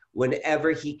conflict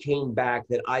whenever he came back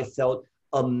that I felt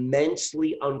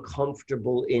immensely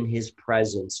uncomfortable in his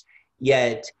presence.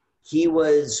 Yet he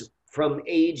was from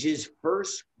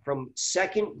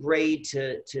second grade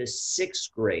to sixth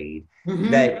grade,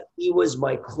 mm-hmm. that he was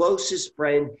my closest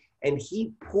friend. And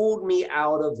he pulled me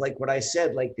out of like what I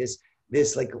said, like this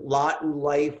like lot in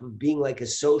life of being like a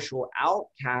social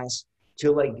outcast to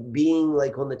like being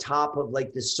like on the top of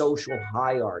like the social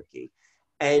hierarchy.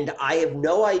 And I have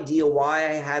no idea why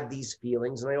I have these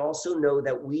feelings. And I also know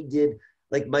that we did,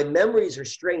 like my memories are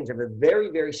strange. I have a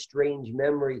very, very strange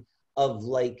memory of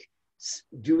like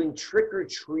doing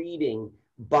trick-or-treating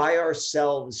by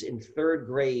ourselves in third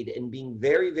grade and being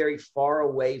very, very far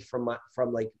away from my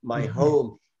mm-hmm.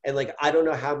 home. And like, I don't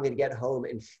know how I'm going to get home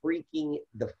and freaking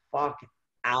the fuck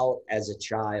out as a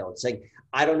child. It's like,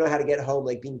 I don't know how to get home,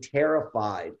 like being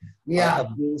terrified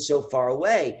of being so far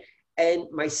away. And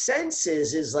my sense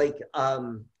is like,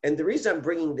 and the reason I'm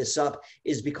bringing this up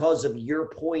is because of your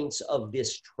points of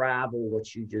this travel,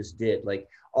 what you just did, like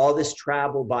all this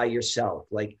travel by yourself.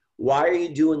 Like, why are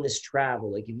you doing this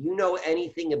travel? Like, if you know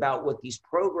anything about what these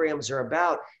programs are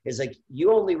about, is like,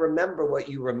 you only remember what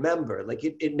you remember. Like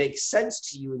it makes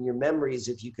sense to you in your memories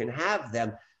if you can have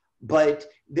them. But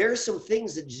there are some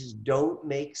things that just don't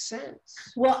make sense.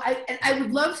 Well, I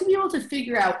would love to be able to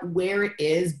figure out where it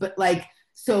is, but like,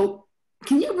 so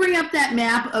can you bring up that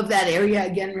map of that area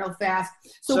again real fast?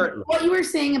 So certainly. What you were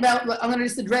saying about, I'm going to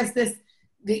just address this,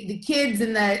 the kids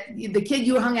and the kid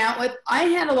you hung out with, I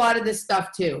had a lot of this stuff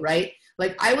too, right?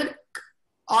 Like I would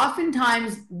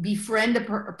oftentimes befriend a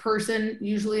person,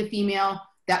 usually a female,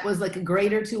 that was like a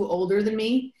grade or two older than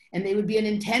me. And they would be an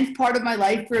intense part of my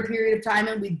life for a period of time.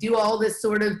 And we'd do all this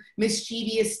sort of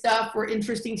mischievous stuff or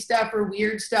interesting stuff or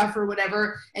weird stuff or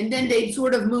whatever. And then they'd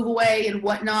sort of move away and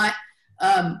whatnot.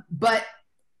 But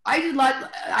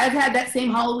I've had that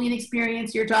same Halloween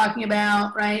experience you're talking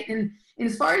about, right? And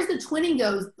as far as the twinning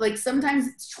goes, like sometimes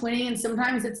it's twinning and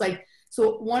sometimes it's like,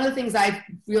 so one of the things I've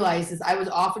realized is I was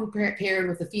often paired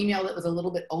with a female that was a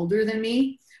little bit older than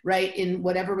me, right, in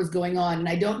whatever was going on. And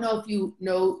I don't know if you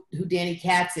know who Danny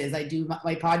Katz is. I do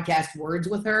my podcast Words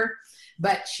with her,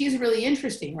 but she's really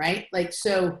interesting, right? Like,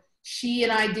 so she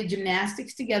and I did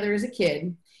gymnastics together as a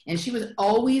kid, and she's a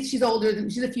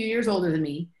few years older than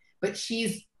me, but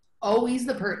she's always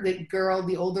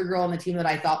the older girl on the team that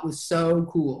I thought was so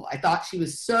cool. I thought she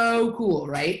was so cool,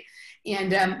 right?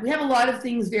 And we have a lot of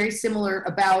things very similar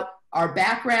about our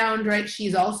background, right?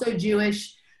 She's also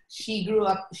Jewish. She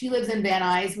lives in Van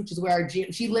Nuys, which is where our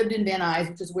gym, she lived in Van Nuys,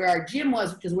 which is where our gym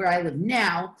was, which is where I live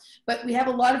now. But we have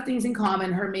a lot of things in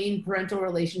common. Her main parental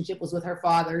relationship was with her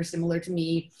father, similar to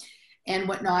me and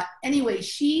whatnot. Anyway,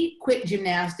 she quit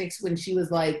gymnastics when she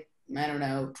was like, I don't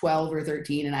know, 12 or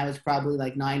 13. And I was probably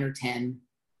like 9 or 10.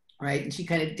 Right. And she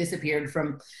kind of disappeared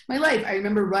from my life. I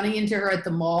remember running into her at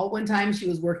the mall one time. She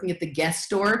was working at the Guest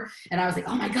store. And I was like,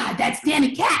 oh my God, that's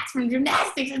Danny Katz from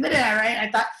gymnastics. Right.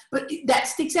 I thought, but that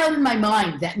sticks out in my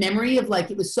mind, that memory of like,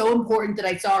 it was so important that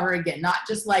I saw her again, not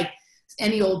just like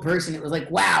any old person. It was like,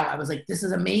 wow. I was like, this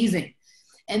is amazing.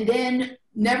 And then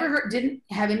didn't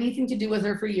have anything to do with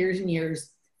her for years and years.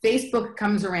 Facebook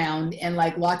comes around and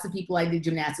like lots of people I did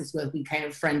gymnastics with, we kind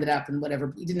of friended up and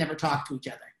whatever. We didn't ever talk to each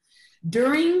other.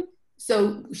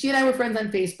 So she and I were friends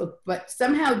on Facebook, but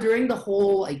somehow during the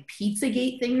whole like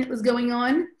Pizzagate thing that was going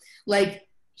on, like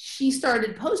she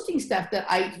started posting stuff that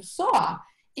I saw,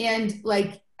 and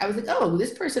like I was like, oh,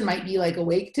 this person might be like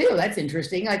awake too. That's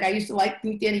interesting. Like I used to like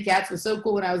think Danny Katz was so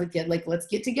cool when I was a kid. Like, let's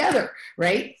get together,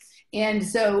 right? And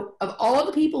so of all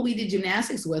the people we did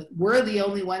gymnastics with, we're the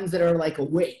only ones that are like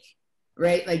awake,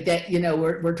 right? Like that, you know,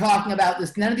 we're talking about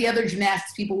this. None of the other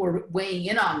gymnastics people were weighing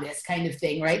in on this kind of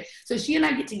thing, right? So she and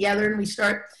I get together and we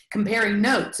start comparing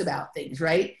notes about things,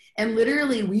 right? And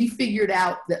literally we figured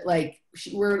out that like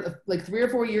we're like 3 or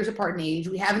 4 years apart in age.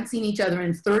 We haven't seen each other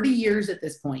in 30 years at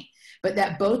this point, but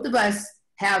that both of us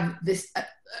have this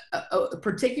a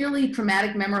particularly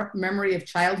traumatic memory of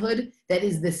childhood that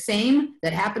is the same,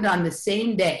 that happened on the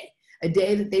same day, a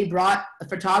day that they brought a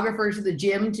photographer to the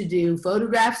gym to do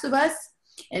photographs of us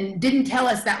and didn't tell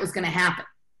us that was going to happen.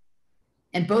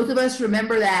 And both of us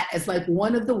remember that as like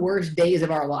one of the worst days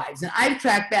of our lives. And I've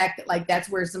tracked back that like that's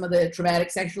where some of the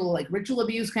traumatic sexual like ritual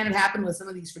abuse kind of happened with some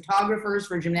of these photographers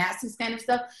for gymnastics kind of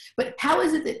stuff. But how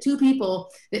is it that two people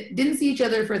that didn't see each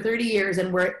other for 30 years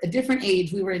and were at a different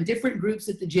age, we were in different groups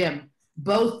at the gym,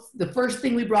 both the first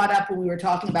thing we brought up when we were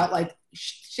talking about like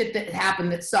shit that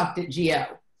happened that sucked at GO,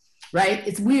 right?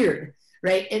 It's weird,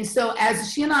 right? And so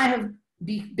as she and I have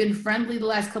been friendly the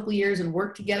last couple of years and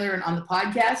worked together and on the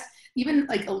podcast, even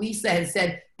like Elisa has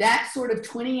said, that sort of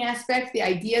twinning aspect, the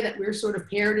idea that we're sort of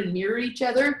paired and mirror each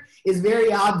other is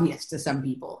very obvious to some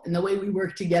people in the way we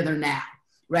work together now,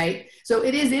 right? So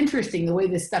it is interesting the way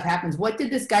this stuff happens. What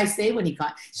did this guy say when he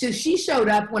caught? So she showed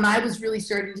up when I was really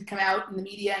starting to come out in the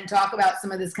media and talk about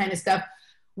some of this kind of stuff.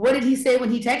 What did he say when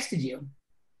he texted you?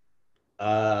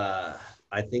 I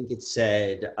think it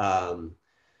said,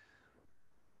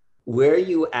 where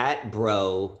you at,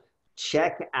 bro?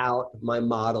 Check out my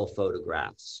model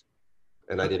photographs.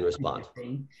 And I didn't respond.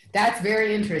 That's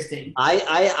very interesting.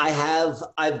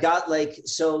 I've got like,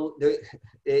 so there,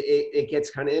 it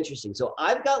gets kind of interesting. So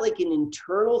I've got like an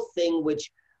internal thing, which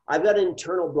I've got an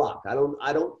internal block. I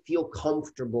don't feel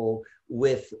comfortable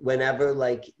with whenever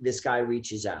like this guy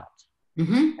reaches out.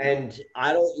 Mm-hmm. And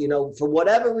I don't, you know, for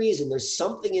whatever reason, there's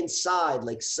something inside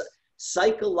like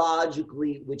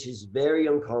psychologically, which is very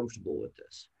uncomfortable with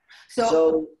this.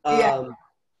 So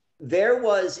there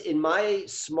was in my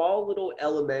small little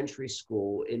elementary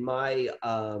school, my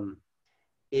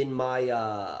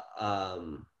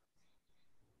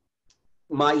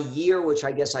year, which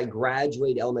I guess I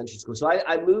graduated elementary school. So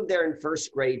I moved there in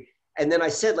first grade. And then I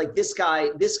said, like, this guy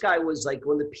was like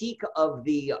on the peak of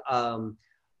the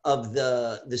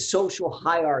social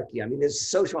hierarchy. I mean, there's a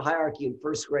social hierarchy in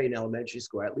first grade in elementary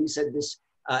school, at least at this,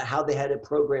 how they had a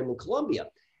program in Columbia.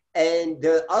 And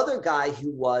the other guy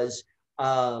who was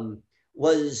an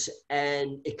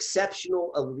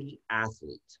exceptional elite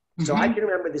athlete. Mm-hmm. So I can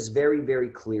remember this very, very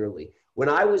clearly. When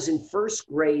I was in first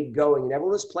grade going and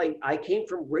everyone was playing, I came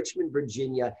from Richmond,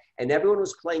 Virginia, and everyone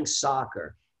was playing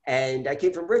soccer. And I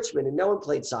came from Richmond and no one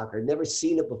played soccer. I'd never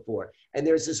seen it before. And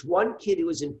there's this one kid who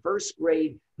was in first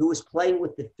grade who was playing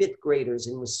with the fifth graders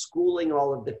and was schooling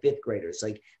all of the fifth graders.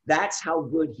 Like, that's how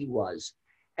good he was.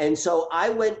 And so I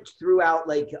went throughout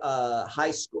like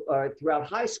high school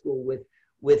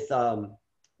with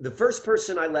the first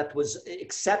person I left was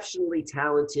exceptionally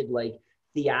talented, like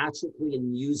theatrically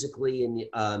and musically. And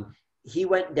he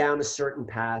went down a certain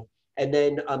path. And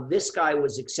then this guy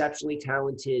was exceptionally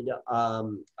talented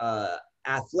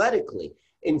athletically.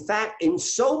 In fact, in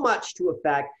so much to a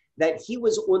fact that he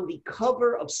was on the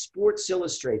cover of Sports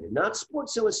Illustrated, not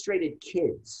Sports Illustrated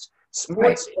Kids,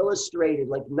 Sports Illustrated,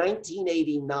 like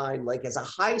 1989, like as a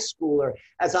high schooler,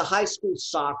 as a high school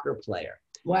soccer player.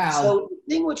 Wow. So the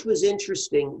thing which was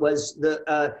interesting was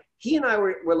he and I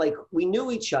were like, we knew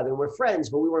each other and we're friends,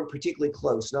 but we weren't particularly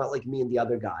close, not like me and the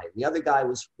other guy. The other guy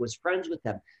was friends with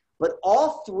them. But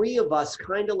all three of us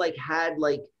kind of like had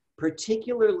like,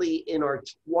 particularly in our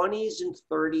 20s and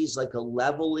 30s, like a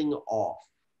leveling off.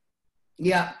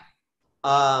 Yeah.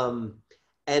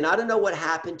 And I don't know what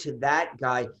happened to that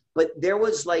guy, but there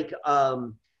was like,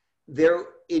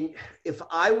 if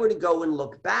I were to go and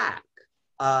look back,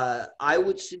 I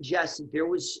would suggest that there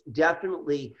was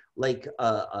definitely like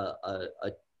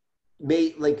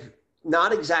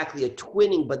not exactly a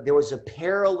twinning, but there was a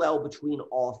parallel between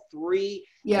all three.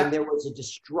 Yeah. And there was a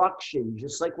destruction,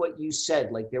 just like what you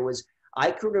said. Like there was,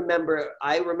 I remember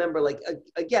like,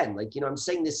 again, like, you know, I'm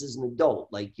saying this as an adult,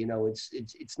 like, you know,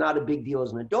 it's not a big deal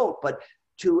as an adult, but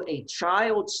to a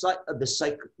child,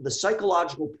 the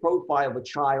psychological profile of a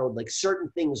child, like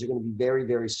certain things are going to be very,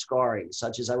 very scarring,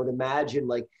 such as I would imagine,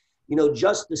 like, you know,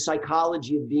 just the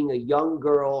psychology of being a young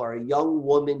girl or a young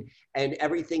woman and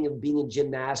everything of being in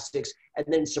gymnastics and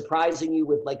then surprising you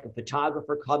with like a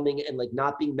photographer coming and like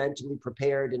not being mentally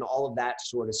prepared and all of that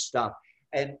sort of stuff.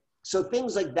 And so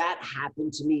things like that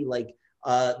happened to me like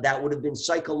that would have been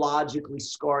psychologically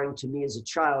scarring to me as a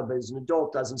child, but as an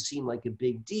adult doesn't seem like a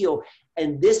big deal.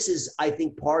 And this is, I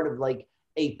think, part of like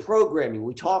a programming.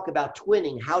 We talk about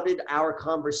twinning. How did our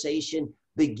conversation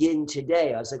begin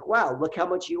today? I was like, wow, look how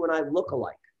much you and I look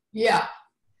alike. Yeah.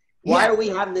 Why are we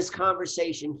having this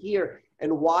conversation here?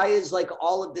 And why is like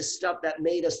all of this stuff that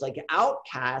made us like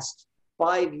outcasts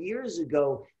 5 years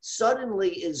ago suddenly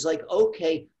is like,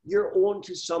 okay, you're on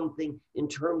to something in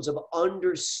terms of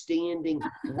understanding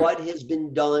what has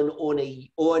been done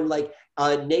on like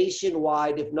a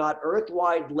nationwide, if not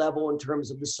earthwide level in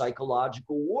terms of the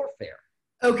psychological warfare.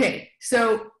 Okay,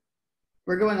 so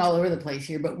we're going all over the place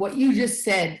here, but what you just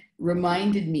said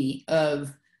reminded me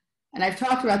of, and I've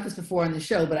talked about this before on the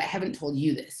show, but I haven't told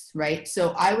you this, right?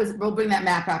 So we'll bring that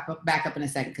map back up in a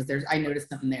second because I noticed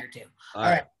something there too. All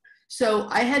right. So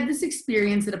I had this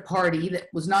experience at a party that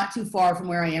was not too far from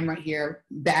where I am right here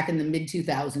back in the mid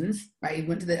 2000s, right?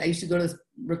 I used to go to this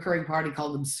recurring party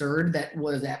called Absurd that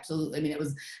was absolutely, I mean, it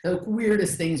was the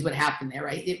weirdest things would happen there,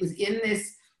 right? It was in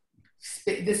this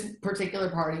particular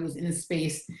party was in a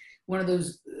space, one of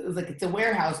those, it was like, it's a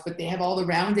warehouse, but they have all the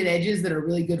rounded edges that are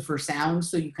really good for sound.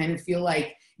 So you kind of feel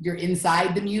like you're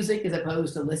inside the music as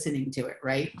opposed to listening to it,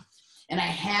 right? And I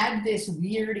had this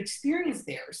weird experience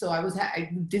there. So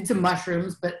I did some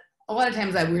mushrooms, but a lot of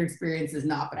times I have weird experiences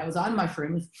not, but I was on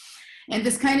mushrooms. And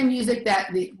this kind of music that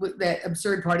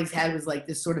Absurd parties had was like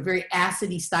this sort of very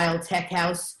acidy style tech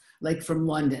house, like from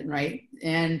London, right?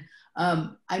 And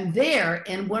I'm there.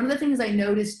 And one of the things I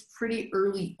noticed pretty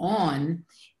early on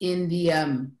in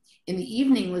the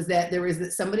evening was that there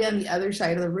was somebody on the other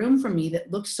side of the room from me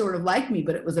that looked sort of like me,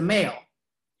 but it was a male,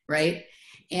 right?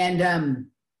 And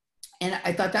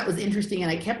I thought that was interesting. And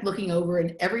I kept looking over,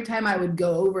 and every time I would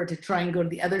go over to try and go to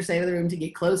the other side of the room to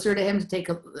get closer to him to take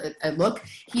a look,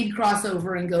 he'd cross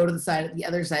over and go to the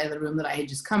other side of the room that I had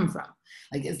just come from.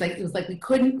 It was like we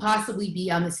couldn't possibly be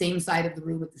on the same side of the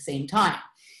room at the same time.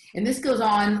 And this goes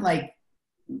on like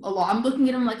a lot. I'm looking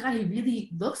at him like, God, he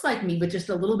really looks like me, but just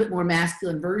a little bit more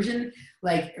masculine version,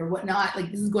 like, or whatnot.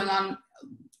 Like, this is going on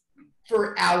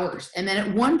for hours. And then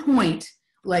at one point,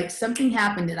 like, something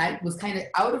happened and I was kind of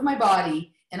out of my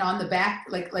body and on the back,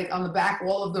 like on the back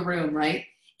wall of the room, right?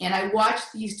 And I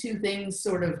watched these two things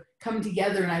sort of come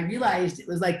together, and I realized it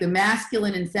was like the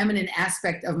masculine and feminine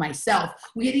aspect of myself.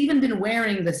 We had even been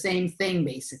wearing the same thing,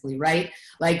 basically, right?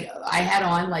 Like, I had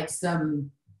on like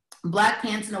some black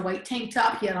pants and a white tank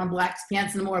top. He had on black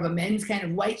pants and more of a men's kind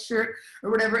of white shirt or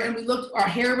whatever. And we looked, our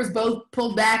hair was both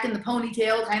pulled back in the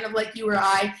ponytail, kind of like you or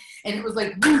I. And it was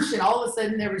like whoosh, and all of a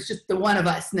sudden there was just the one of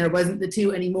us and there wasn't the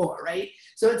two anymore, right?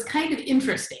 So it's kind of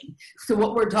interesting. So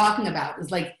what we're talking about is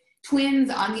like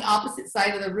twins on the opposite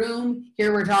side of the room.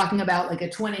 Here we're talking about like a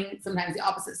twinning, sometimes the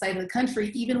opposite side of the country,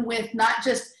 even with not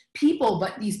just people,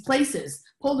 but these places.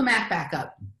 Pull the map back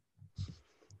up.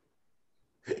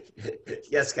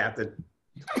 Yes, Captain.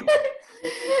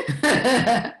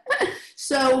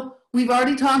 So we've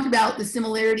already talked about the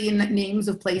similarity in the names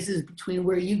of places between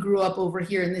where you grew up over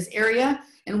here in this area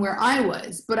and where I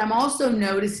was. But I'm also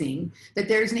noticing that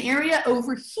there's an area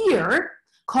over here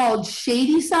called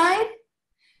Shady Side,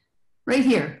 right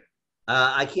here.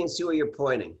 I can't see where you're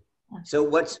pointing.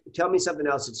 So tell me something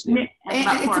else that's new.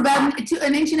 It's about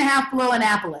an inch and a half below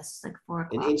Annapolis. Like 4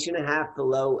 o'clock. An inch and a half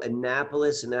below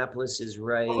Annapolis. Annapolis is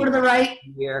right over to the right.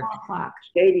 Here. 4 o'clock.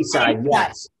 Shady Side,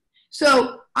 yes.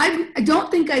 So I don't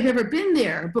think I've ever been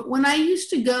there, but when I used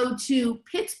to go to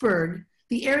Pittsburgh,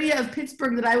 the area of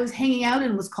Pittsburgh that I was hanging out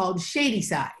in was called Shady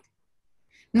Side.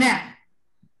 Now,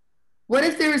 what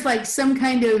if there was like some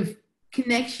kind of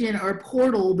connection or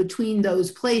portal between those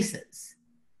places?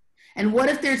 And what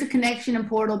if there's a connection and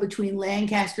portal between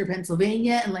Lancaster,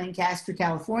 Pennsylvania and Lancaster,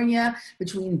 California,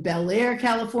 between Bel Air,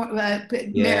 California,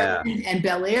 Maryland and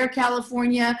Bel Air,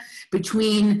 California,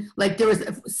 between, like, there was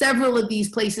several of these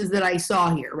places that I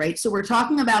saw here, right? So we're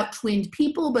talking about twinned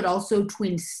people, but also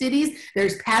twinned cities.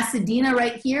 There's Pasadena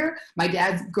right here. My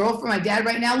dad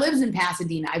right now lives in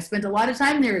Pasadena. I've spent a lot of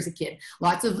time there as a kid.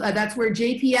 That's where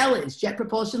JPL is, Jet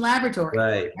Propulsion Laboratory.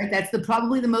 Right? That's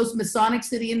probably the most Masonic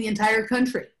city in the entire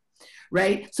country.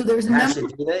 Right? So there's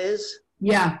Pasadena is?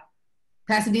 Yeah.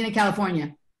 Pasadena,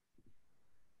 California.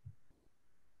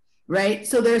 Right?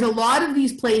 So there's a lot of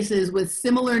these places with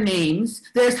similar names.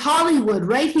 There's Hollywood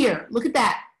right here. Look at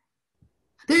that.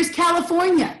 There's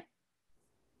California.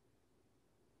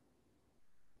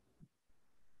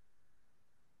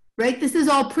 Right? This is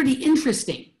all pretty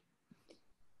interesting.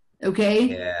 Okay?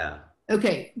 Yeah.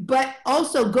 Okay. But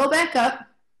also go back up.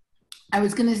 I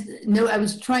was I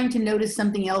was trying to notice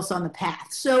something else on the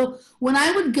path. So when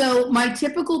I would go, my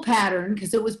typical pattern,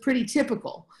 because it was pretty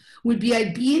typical, would be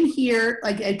I'd be in here,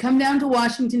 like I'd come down to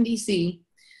Washington, D.C.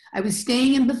 I was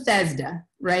staying in Bethesda,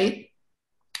 right?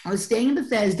 I was staying in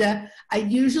Bethesda.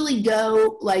 I'd usually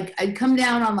go, like, I'd come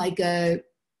down on like a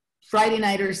Friday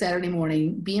night or Saturday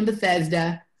morning, be in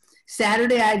Bethesda.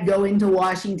 Saturday, I'd go into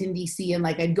Washington, D.C., and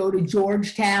like I'd go to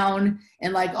Georgetown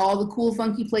and like all the cool,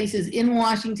 funky places in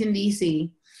Washington, D.C.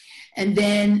 And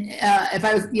then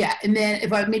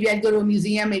maybe I'd go to a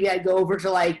museum, maybe I'd go over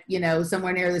to like,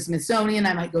 somewhere near the Smithsonian,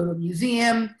 I might go to a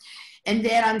museum. And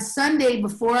then on Sunday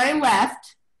before I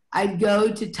left, I'd go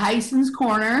to Tyson's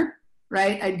Corner,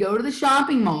 right? I'd go to the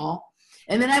shopping mall,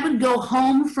 and then I would go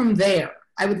home from there.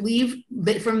 I would leave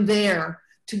from there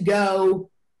to go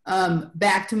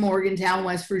back to Morgantown,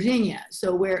 West Virginia.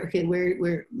 So where you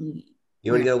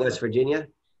want to go to West Virginia?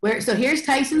 So here's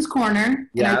Tyson's Corner.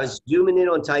 Yeah, I was zooming in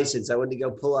on Tyson's. I wanted to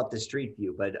go pull up the street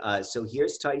view, but so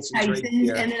here's Tyson's right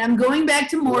here. And then I'm going back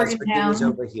to Morgantown. West Virginia's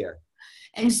over here.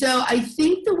 And so I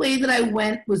think the way that I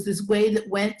went was this way that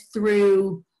went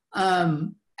through,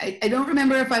 I don't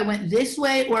remember if I went this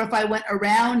way or if I went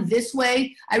around this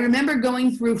way. I remember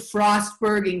going through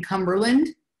Frostburg and Cumberland.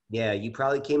 Yeah, you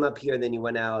probably came up here and then you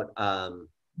went out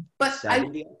but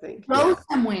 70, I think. Go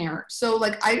somewhere. So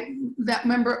like I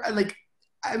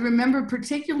remember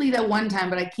particularly that one time,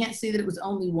 but I can't say that it was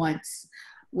only once,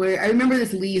 where I remember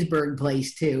this Leesburg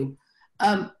place too,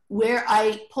 where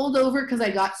I pulled over because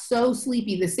I got so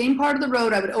sleepy. The same part of the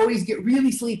road, I would always get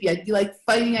really sleepy. I'd be like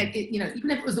fighting,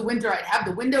 even if it was the winter, I'd have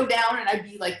the window down and I'd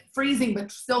be like freezing,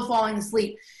 but still falling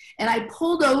asleep. And I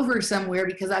pulled over somewhere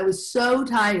because I was so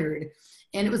tired.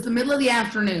 And it was the middle of the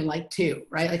afternoon, like 2,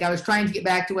 right? Like I was trying to get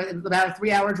back to about a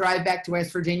 3-hour drive back to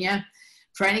West Virginia,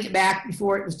 trying to get back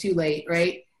before it was too late,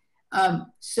 right?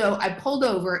 So I pulled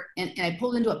over and I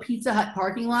pulled into a Pizza Hut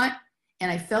parking lot and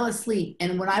I fell asleep.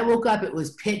 And when I woke up, it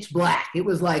was pitch black. It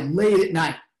was like late at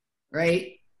night,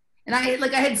 right? And I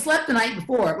had slept the night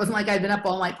before. It wasn't like I'd been up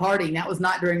all night partying. That was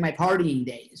not during my partying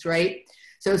days, right?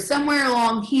 So somewhere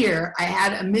along here, I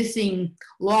had a missing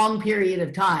long period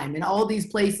of time, and all these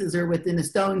places are within a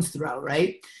stone's throw,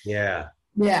 right? Yeah.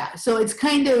 Yeah. So it's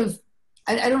kind of,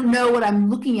 I don't know what I'm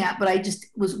looking at, but I just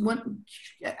I'm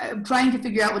trying to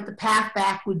figure out what the path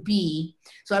back would be.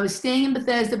 So I was staying in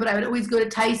Bethesda, but I would always go to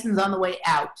Tyson's on the way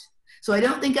out. So I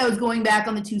don't think I was going back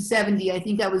on the 270. I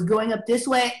think I was going up this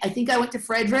way. I think I went to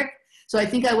Frederick. So I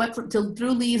think I went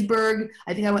through Leesburg.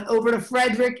 I think I went over to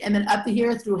Frederick and then up to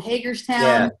here through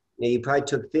Hagerstown. Yeah, you probably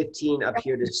took 15 up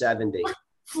here to 70.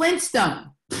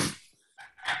 Flintstone.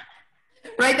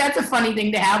 Right? That's a funny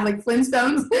thing to have, like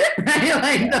Flintstones. Right?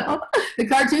 Like the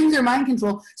cartoons are mind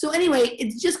control. So anyway,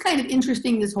 it's just kind of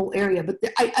interesting, this whole area. But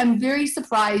I'm very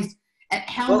surprised at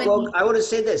how many. Well, I want to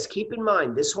say this. Keep in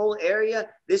mind, this whole area,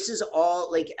 this is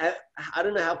all like, I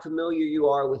don't know how familiar you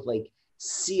are with like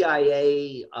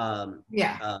CIA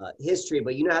history,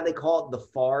 but you know how they call it the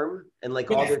farm and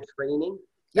like all their training?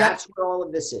 That's where all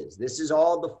of this is. This is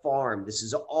all the farm. This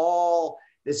is all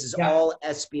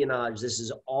espionage. This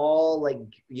is all like,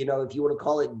 if you want to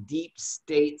call it deep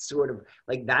state sort of,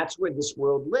 like that's where this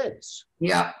world lives.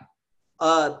 Yeah.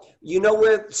 You know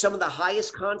where some of the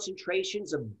highest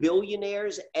concentrations of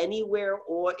billionaires anywhere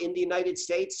or in the United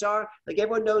States are? Like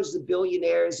everyone knows the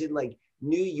billionaires in like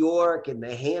New York and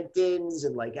the Hamptons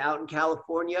and like out in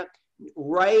California.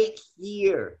 Right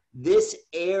here, this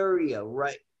area,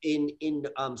 right in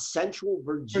Central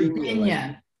Virginia.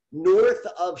 Like north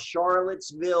of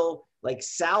Charlottesville, like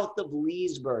south of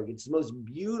Leesburg. It's the most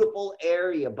beautiful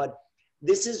area, but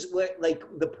this is where, like,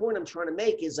 the point I'm trying to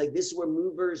make is like, this is where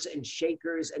movers and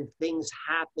shakers and things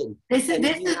happen.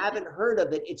 If you haven't heard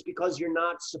of it, it's because you're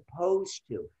not supposed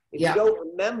to. If you don't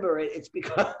remember it, it's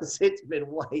because it's been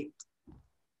wiped.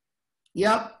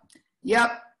 Yep.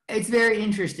 It's very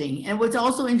interesting. And what's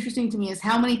also interesting to me is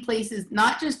how many places,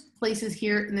 not just places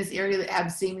here in this area that have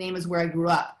the same name as where I grew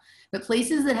up, but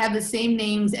places that have the same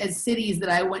names as cities that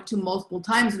I went to multiple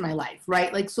times in my life,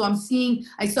 right? Like, so I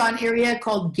saw an area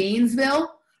called Gainesville,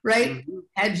 right? Mm-hmm.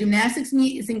 Had gymnastics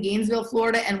meets in Gainesville,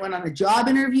 Florida, and went on a job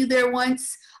interview there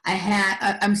once.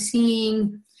 I'm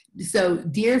seeing, so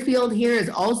Deerfield here is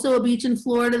also a beach in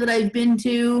Florida that I've been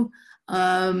to.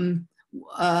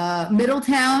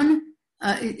 Middletown,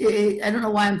 I don't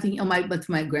know why I'm thinking, that's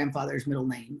my grandfather's middle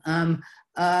name.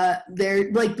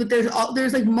 There's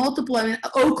like multiple, I mean,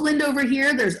 Oakland over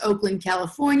here, there's Oakland,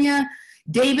 California.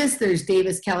 Davis, there's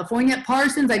Davis, California.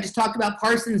 Parsons, I just talked about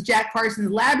Parsons, Jack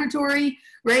Parsons Laboratory,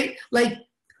 right? Like,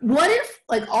 what if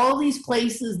like all these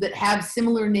places that have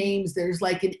similar names, there's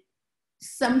like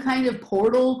some kind of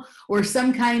portal or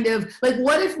some kind of, like,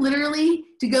 what if literally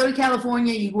to go to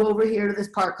California, you go over here to this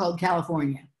park called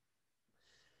California?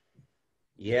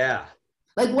 Yeah.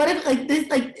 Like, what if, like, this,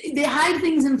 like, they hide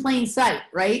things in plain sight,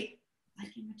 right? Like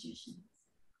magicians.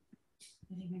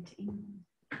 They went to England.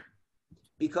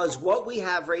 Because what we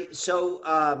have, right, so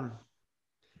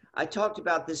I talked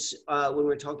about this when we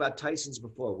were talking about Tyson's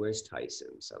before. Where's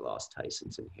Tyson's? I lost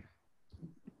Tyson's in here.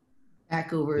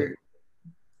 Back over.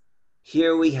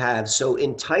 Here we have, so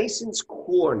in Tyson's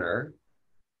corner.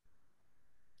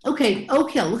 Okay,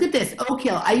 Oak Hill. Look at this, Oak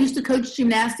Hill. I used to coach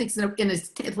gymnastics in a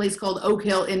place called Oak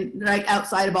Hill, right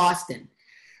outside of Boston,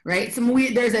 right?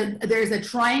 There's a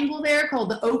triangle there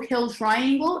called the Oak Hill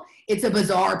Triangle. It's a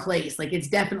bizarre place. Like, it's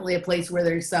definitely a place where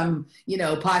there's some, you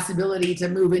know, possibility to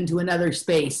move into another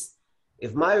space.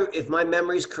 If my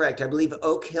memory is correct, I believe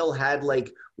Oak Hill had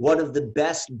like one of the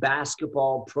best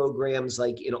basketball programs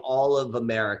like in all of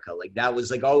America. Like, that was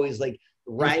like always like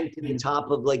ranked in the top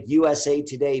of like USA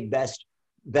Today best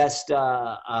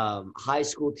high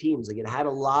school teams. Like, it had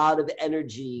a lot of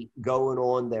energy going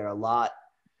on there, a lot.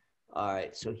 All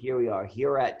right, so here we are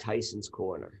here at Tyson's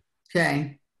corner.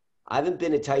 Okay. I haven't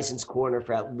been at Tyson's corner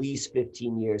for at least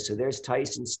 15 years. So there's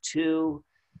Tyson's 2.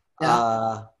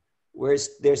 Yeah.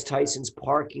 There's Tyson's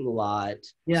parking lot.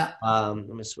 Yeah. I'm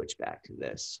gonna switch back to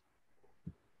this.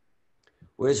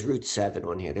 Where's Route 7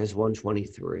 on here? There's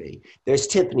 123. There's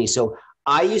Tiffany. So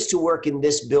I used to work in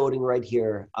this building right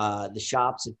here, the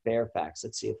shops at Fairfax.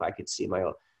 Let's see if I could see my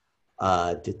own.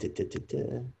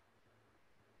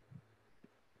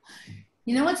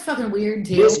 You know what's fucking weird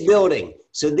too? This building.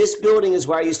 So this building is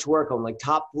where I used to work on, like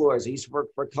top floors. I used to work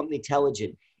for a company,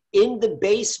 Intelligent. In the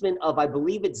basement of, I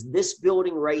believe it's this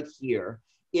building right here,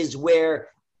 is where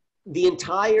the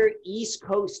entire East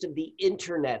Coast of the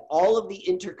internet, all of the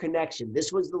interconnection,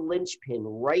 this was the linchpin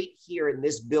right here in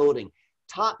this building.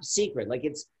 Top secret. Like,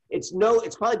 it's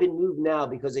probably been moved now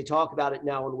because they talk about it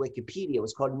now on Wikipedia. It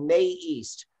was called May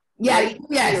East. Yeah. Right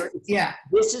Yes. here. Yeah.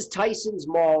 This is Tyson's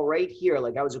Mall right here.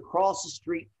 Like, I was across the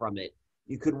street from it.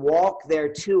 You could walk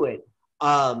there to it.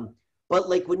 But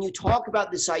like, when you talk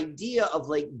about this idea of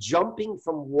like jumping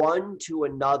from one to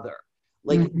another,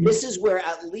 like this is where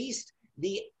at least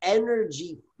the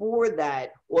energy for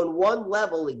that on one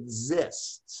level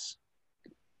exists.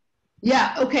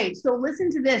 Yeah. Okay. So listen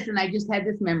to this. And I just had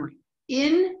this memory.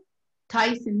 In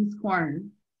Tyson's corner,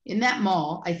 in that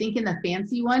mall, I think in the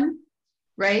fancy one,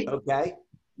 right? Okay.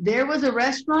 There was a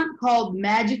restaurant called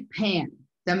Magic Pan,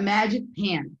 the Magic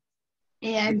Pan.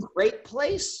 And the Crate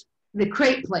Place? The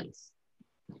Crate Place,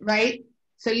 right?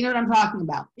 So you know what I'm talking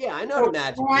about. Yeah, I know the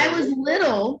Magic Pan. When I was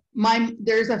little,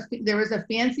 there was a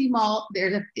fancy mall.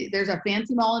 There's a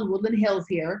fancy mall in Woodland Hills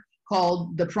here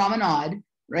called the Promenade,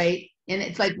 right? And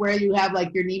it's like where you have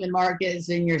like your Neiman Marcus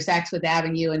and your Saks Fifth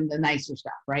Avenue and the nicer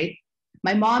stuff, right?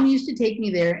 My mom used to take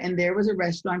me there, and there was a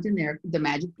restaurant in there, the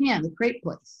Magic Pan, the Crate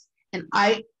Place. And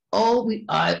I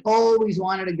always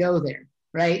wanted to go there,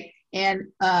 right? And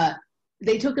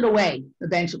they took it away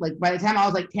eventually. Like, by the time I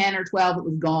was like 10 or 12, it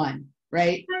was gone,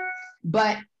 right?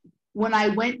 But when I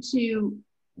went to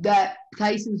the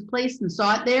Tyson's place and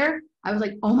saw it there, I was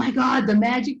like, oh my God, the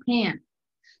Magic Pan.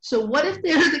 So what if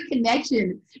there's a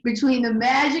connection between the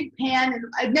Magic Pan and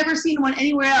I've never seen one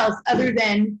anywhere else other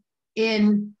than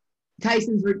in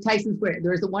Tyson's Square.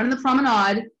 There was the one in the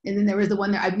Promenade, and then there was the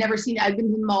one there. I've never seen it. I've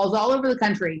been in malls all over the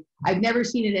country. I've never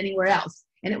seen it anywhere else.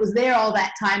 And it was there all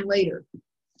that time later,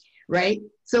 right?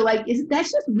 So like,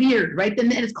 that's just weird, right?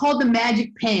 And it's called the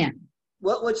Magic Pan.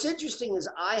 Well, what's interesting is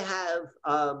I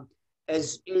have,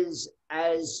 as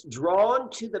drawn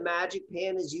to the Magic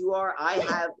Pan as you are, I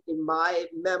have in my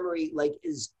memory, like,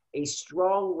 is a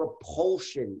strong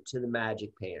repulsion to the Magic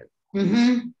Pan.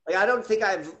 Mm-hmm. Like, I don't think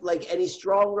I've like any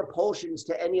strong repulsions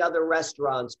to any other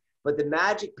restaurants, but the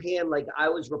Magic Pan, like, I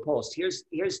was repulsed. Here's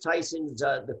Tyson's,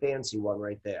 the fancy one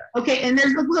right there. Okay, and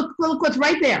there's look what's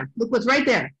right there. Look what's right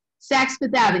there. Saks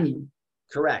Fifth Avenue.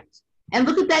 Correct. And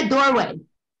look at that doorway.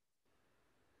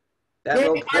 That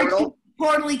little portal.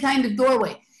 Portal-y kind of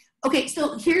doorway. Okay,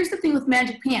 so here's the thing with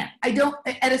Magic Pan.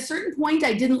 At a certain point,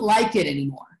 I didn't like it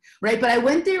anymore, right? But I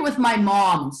went there with my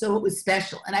mom, so it was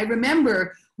special. And I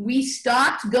remember we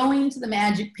stopped going to the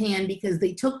Magic Pan because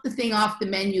they took the thing off the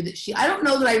menu I don't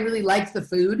know that I really liked the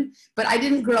food, but I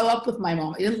didn't grow up with my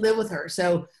mom. I didn't live with her.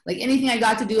 So like anything I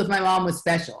got to do with my mom was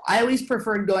special. I always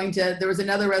preferred there was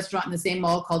another restaurant in the same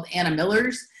mall called Anna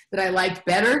Miller's that I liked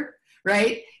better,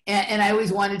 right? And I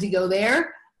always wanted to go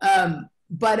there.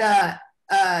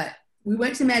 we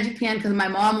went to Magic Pan because my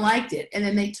mom liked it, and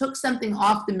then they took something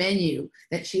off the menu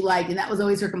that she liked, and that was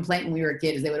always her complaint when we were a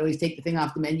kid, is they would always take the thing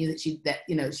off the menu that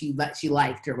she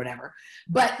liked or whatever.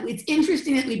 But it's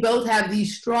interesting that we both have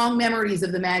these strong memories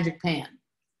of the Magic Pan.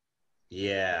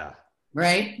 Yeah.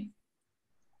 Right?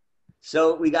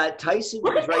 So we got Tyson's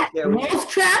right there. Wolf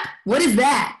Trap? What is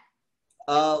that?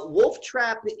 Wolf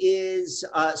Trap is,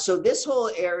 so this whole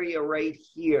area right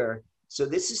here, so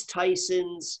this is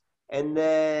Tyson's, and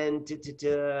then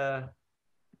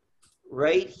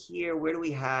right here, where do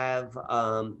we have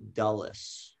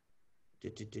Dulles?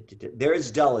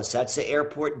 There's Dulles. That's the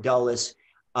airport Dulles.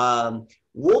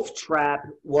 Wolf Trap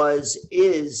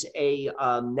is a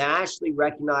nationally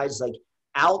recognized like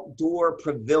outdoor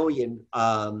pavilion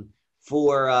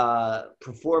for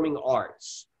performing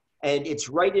arts. And it's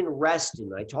right in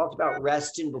Reston. I talked about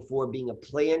Reston before being a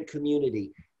planned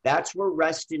community. That's where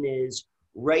Reston is.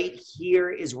 Right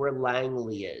here is where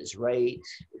Langley is, right?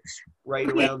 It's right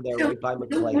around there, right by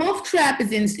McLean. The Wolf Trap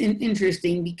is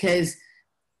interesting because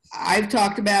I've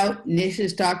talked about, Nish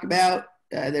has talked about,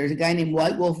 there's a guy named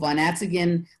White Wolf von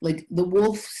Atzigen. Like the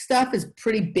wolf stuff is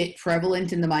pretty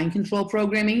prevalent in the mind control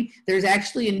programming. There's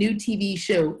actually a new TV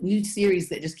show, new series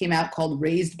that just came out called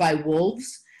Raised by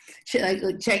Wolves.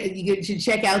 You should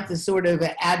check out the sort of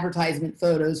advertisement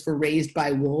photos for Raised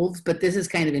by Wolves, but this is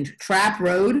kind of Trap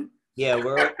Road. Yeah,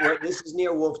 this is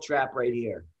near Wolf Trap right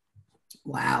here.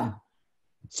 Wow.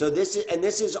 So this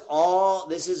is all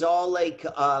like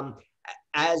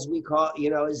as we call,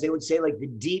 as they would say, like the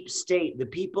deep state, the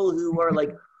people who are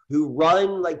like who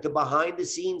run like the behind the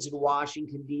scenes in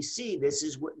Washington D.C. This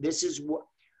is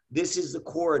the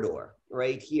corridor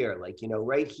right here. Like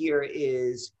right here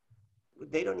is.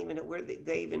 They don't even know where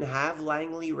they even have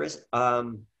Langley. Where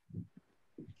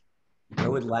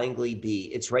would Langley be?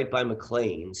 It's right by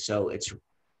McLean. So it's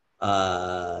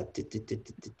where do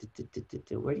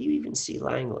you even see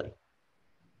Langley?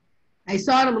 I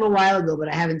saw it a little while ago, but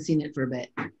I haven't seen it for a bit.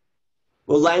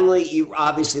 Well, Langley,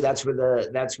 obviously that's where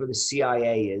the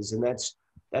CIA is, and that's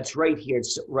right here.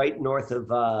 It's right north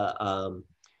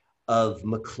of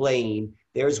McLean.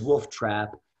 There's Wolf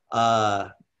Trap. I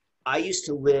used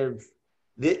to live.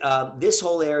 This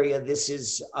whole area, this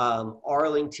is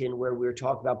Arlington, where we were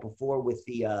talking about before with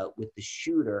the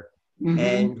shooter. Mm-hmm.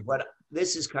 And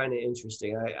this is kind of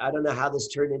interesting. I don't know how this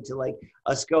turned into like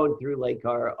us going through like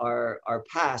our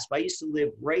past. But I used to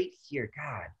live right here,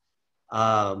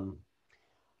 God,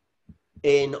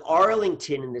 in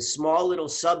Arlington in this small little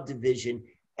subdivision,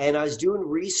 and I was doing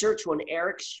research on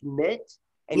Eric Schmidt.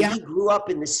 And he grew up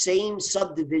in the same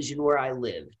subdivision where I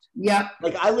lived. Yep.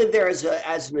 Like I lived there as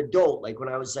an adult. Like when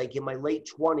I was like in my late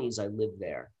 20s, I lived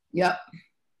there. Yep.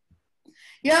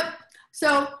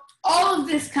 So all of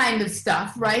this kind of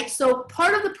stuff, right? So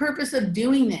part of the purpose of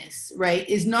doing this, right,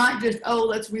 is not just,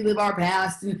 let's relive our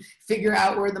past and figure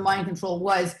out where the mind control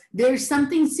was. There's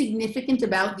something significant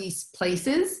about these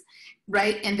places,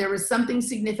 right? And there was something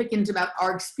significant about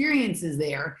our experiences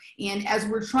there. And as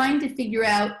we're trying to figure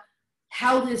out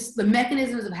how the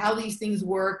mechanisms of how these things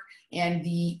work and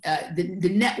the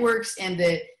networks and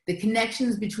the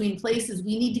connections between places,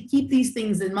 we need to keep these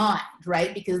things in mind,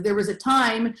 right? Because there was a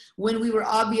time when we were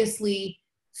obviously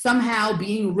somehow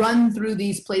being run through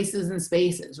these places and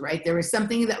spaces, right? There was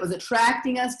something that was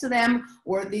attracting us to them,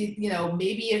 or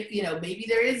maybe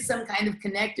there is some kind of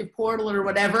connective portal or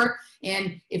whatever.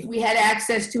 And if we had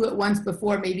access to it once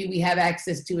before, maybe we have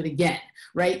access to it again,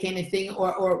 right? Kind of thing,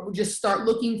 or just start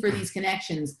looking for these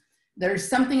connections. There's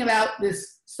something about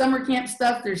this summer camp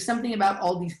stuff. There's something about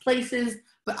all these places,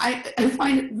 but I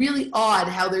find it really odd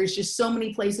how there's just so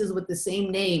many places with the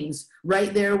same names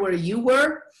right there where you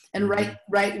were and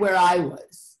right where I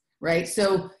was, right?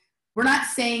 So we're not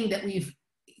saying that we've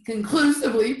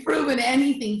conclusively proven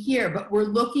anything here, but we're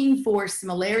looking for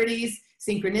similarities,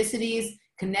 synchronicities,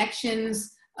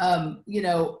 connections,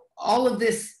 all of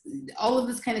this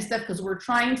kind of stuff, because we're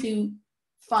trying to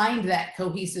find that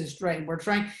cohesive string. We're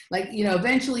trying,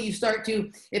 eventually you start to,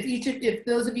 if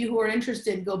those of you who are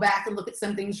interested, go back and look at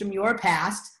some things from your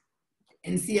past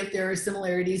and see if there are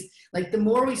similarities. Like the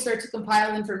more we start to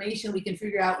compile information, we can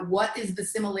figure out what is the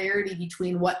similarity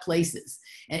between what places,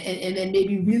 and then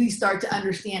maybe really start to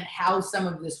understand how some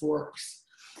of this works.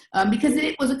 Because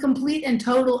it was a complete and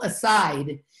total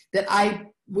aside that I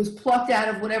was plucked out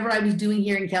of whatever I was doing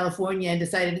here in California and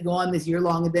decided to go on this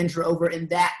year-long adventure over in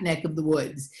that neck of the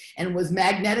woods, and was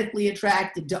magnetically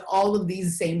attracted to all of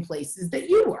these same places that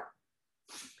you were.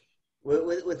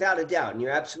 Without a doubt. And you're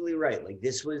absolutely right. Like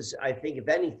this was, I think if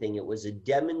anything, it was a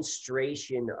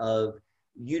demonstration of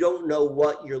you don't know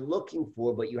what you're looking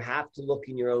for, but you have to look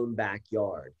in your own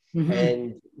backyard.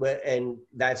 And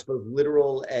that's both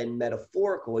literal and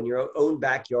metaphorical. And your own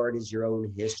backyard is your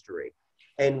own history.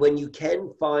 And when you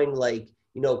can find, like,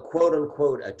 you know, quote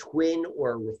unquote, a twin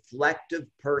or a reflective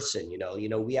person, you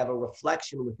know, we have a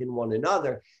reflection within one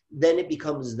another, then it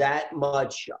becomes that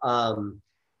much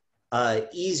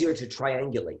easier to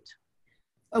triangulate.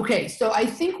 Okay, so I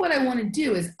think what I want to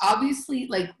do is, obviously,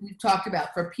 like we've talked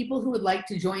about, for people who would like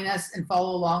to join us and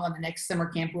follow along on the next summer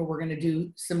camp, where we're going to do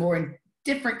some more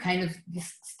different kind of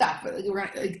stuff.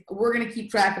 We're going to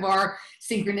keep track of our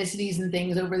synchronicities and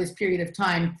things over this period of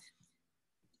time.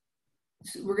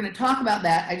 So we're going to talk about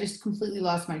that. I just completely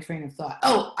lost my train of thought.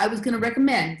 Oh, I was going to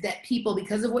recommend that people,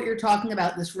 because of what you're talking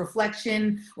about, this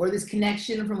reflection or this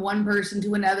connection from one person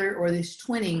to another, or this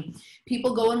twinning,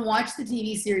 people go and watch the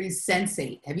TV series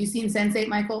Sense8. Have you seen Sense8,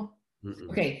 Michael?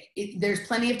 Mm-mm. Okay, there's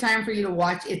plenty of time for you to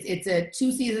watch. It's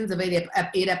 2 seasons of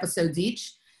 8 episodes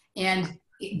each, and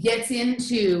it gets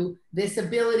into this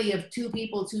ability of 2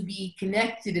 people to be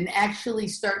connected and actually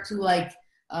start to, like,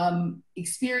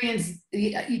 experience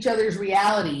each other's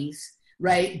realities,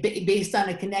 right, based on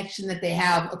a connection that they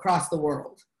have across the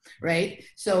world, right?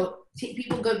 So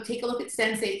people go take a look at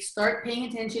Sense8, start paying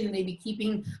attention, and maybe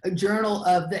keeping a journal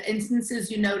of the instances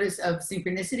you notice of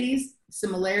synchronicities,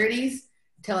 similarities,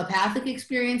 telepathic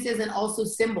experiences, and also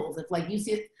symbols. If, like, you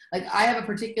see it, like, I have a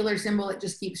particular symbol that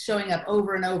just keeps showing up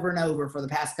over and over and over for the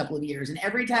past couple of years. And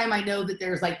every time I know that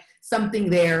there's, like, something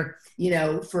there, you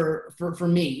know, for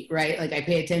me, right? Like, I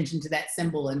pay attention to that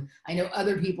symbol, and I know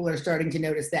other people are starting to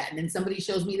notice that. And then somebody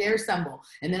shows me their symbol,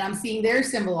 and then I'm seeing their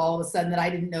symbol all of a sudden that I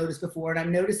didn't notice before. And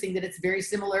I'm noticing that it's very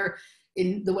similar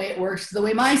in the way it works to the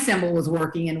way my symbol was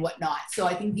working and whatnot. So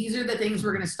I think these are the things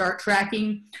we're going to start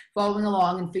tracking, following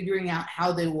along, and figuring out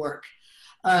how they work.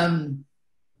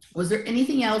 Was there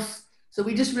anything else? So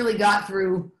we just really got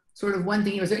through sort of one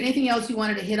thing. Was there anything else you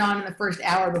wanted to hit on in the first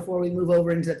hour before we move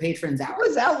over into the patrons hour?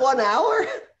 Was that 1 hour?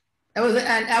 That was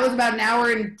about an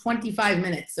hour and 25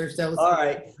 minutes or so. All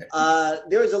right.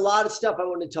 There was a lot of stuff I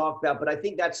want to talk about, but I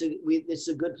think this is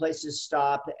a good place to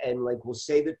stop, and, like, we'll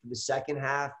save it for the second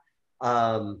half.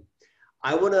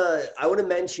 I want to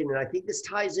mention, and I think this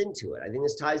ties into it. I think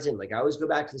this ties in. Like, I always go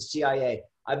back to the CIA.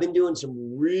 I've been doing some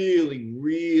really,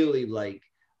 really, like,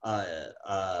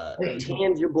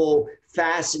 tangible,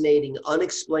 fascinating,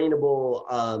 unexplainable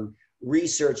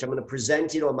research. I'm going to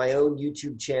present it on my own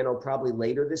YouTube channel probably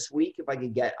later this week if I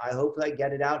could I hope I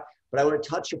get it out. But I want to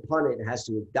touch upon it. It has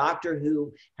to do with Doctor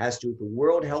Who, has to do with the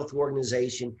World Health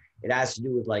Organization. It has to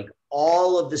do with, like,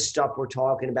 all of the stuff we're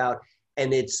talking about.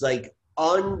 And it's, like,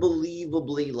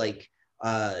 unbelievably, like,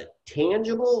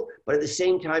 tangible, but at the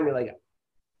same time,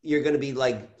 you're going to be,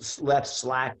 like, left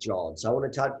slack-jawed. So I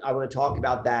want to talk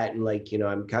about that, and, like, you know,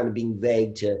 I'm kind of being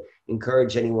vague to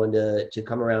encourage anyone to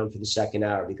come around for the second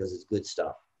hour, because it's good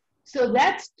stuff. So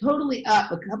that's totally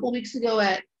up. A couple weeks ago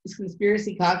at this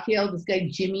Conspiracy Cocktail, this guy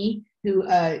Jimmy, who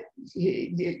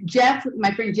Jeff,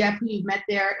 my friend Jeff, who you've met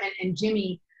there, and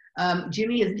Jimmy.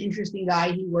 Jimmy is an interesting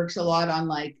guy. He works a lot on,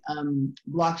 like,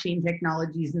 blockchain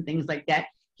technologies and things like that.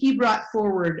 He brought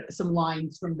forward some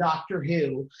lines from Doctor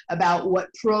Who about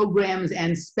what programs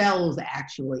and spells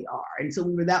actually are. And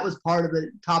so that was part of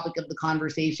the topic of the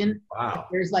conversation. Wow.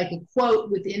 There's, like, a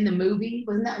quote within the movie.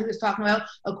 Wasn't that who was talking about?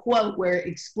 A quote where it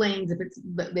explains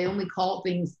they only call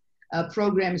things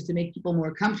programs to make people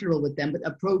more comfortable with them, but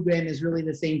a program is really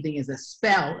the same thing as a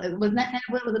spell. Wasn't that kind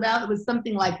of what it was about? It was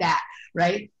something like that,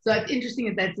 right? So it's interesting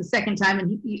that that's the second time,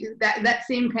 and that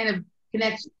same kind of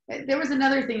connection. There was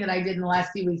another thing that I did in the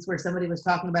last few weeks where somebody was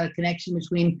talking about a connection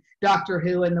between Doctor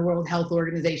Who and the World Health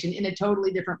Organization in a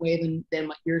totally different way than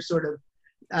what you're sort of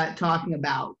talking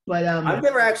about. But I've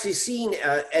never actually seen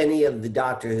any of the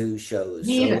Doctor Who shows.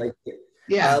 Yeah.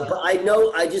 But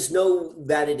I just know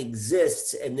that it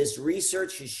exists, and this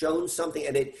research has shown something,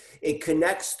 and it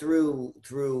connects through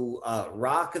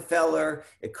Rockefeller,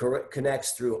 it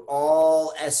connects through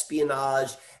all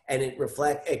espionage, and it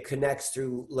connects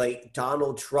through, like,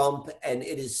 Donald Trump, and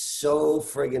it is so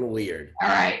friggin' weird. All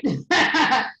right.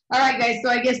 All right, guys. So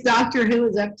I guess Doctor Who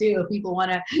is up too, if people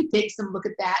want to take some look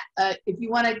at that. If you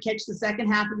want to catch the second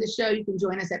half of the show, you can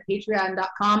join us at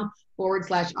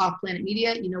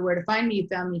patreon.com/offplanetmedia. You know where to find me. You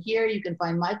found me here. You can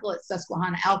find Michael at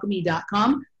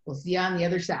susquehannaalchemy.com. We'll see you on the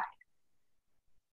other side.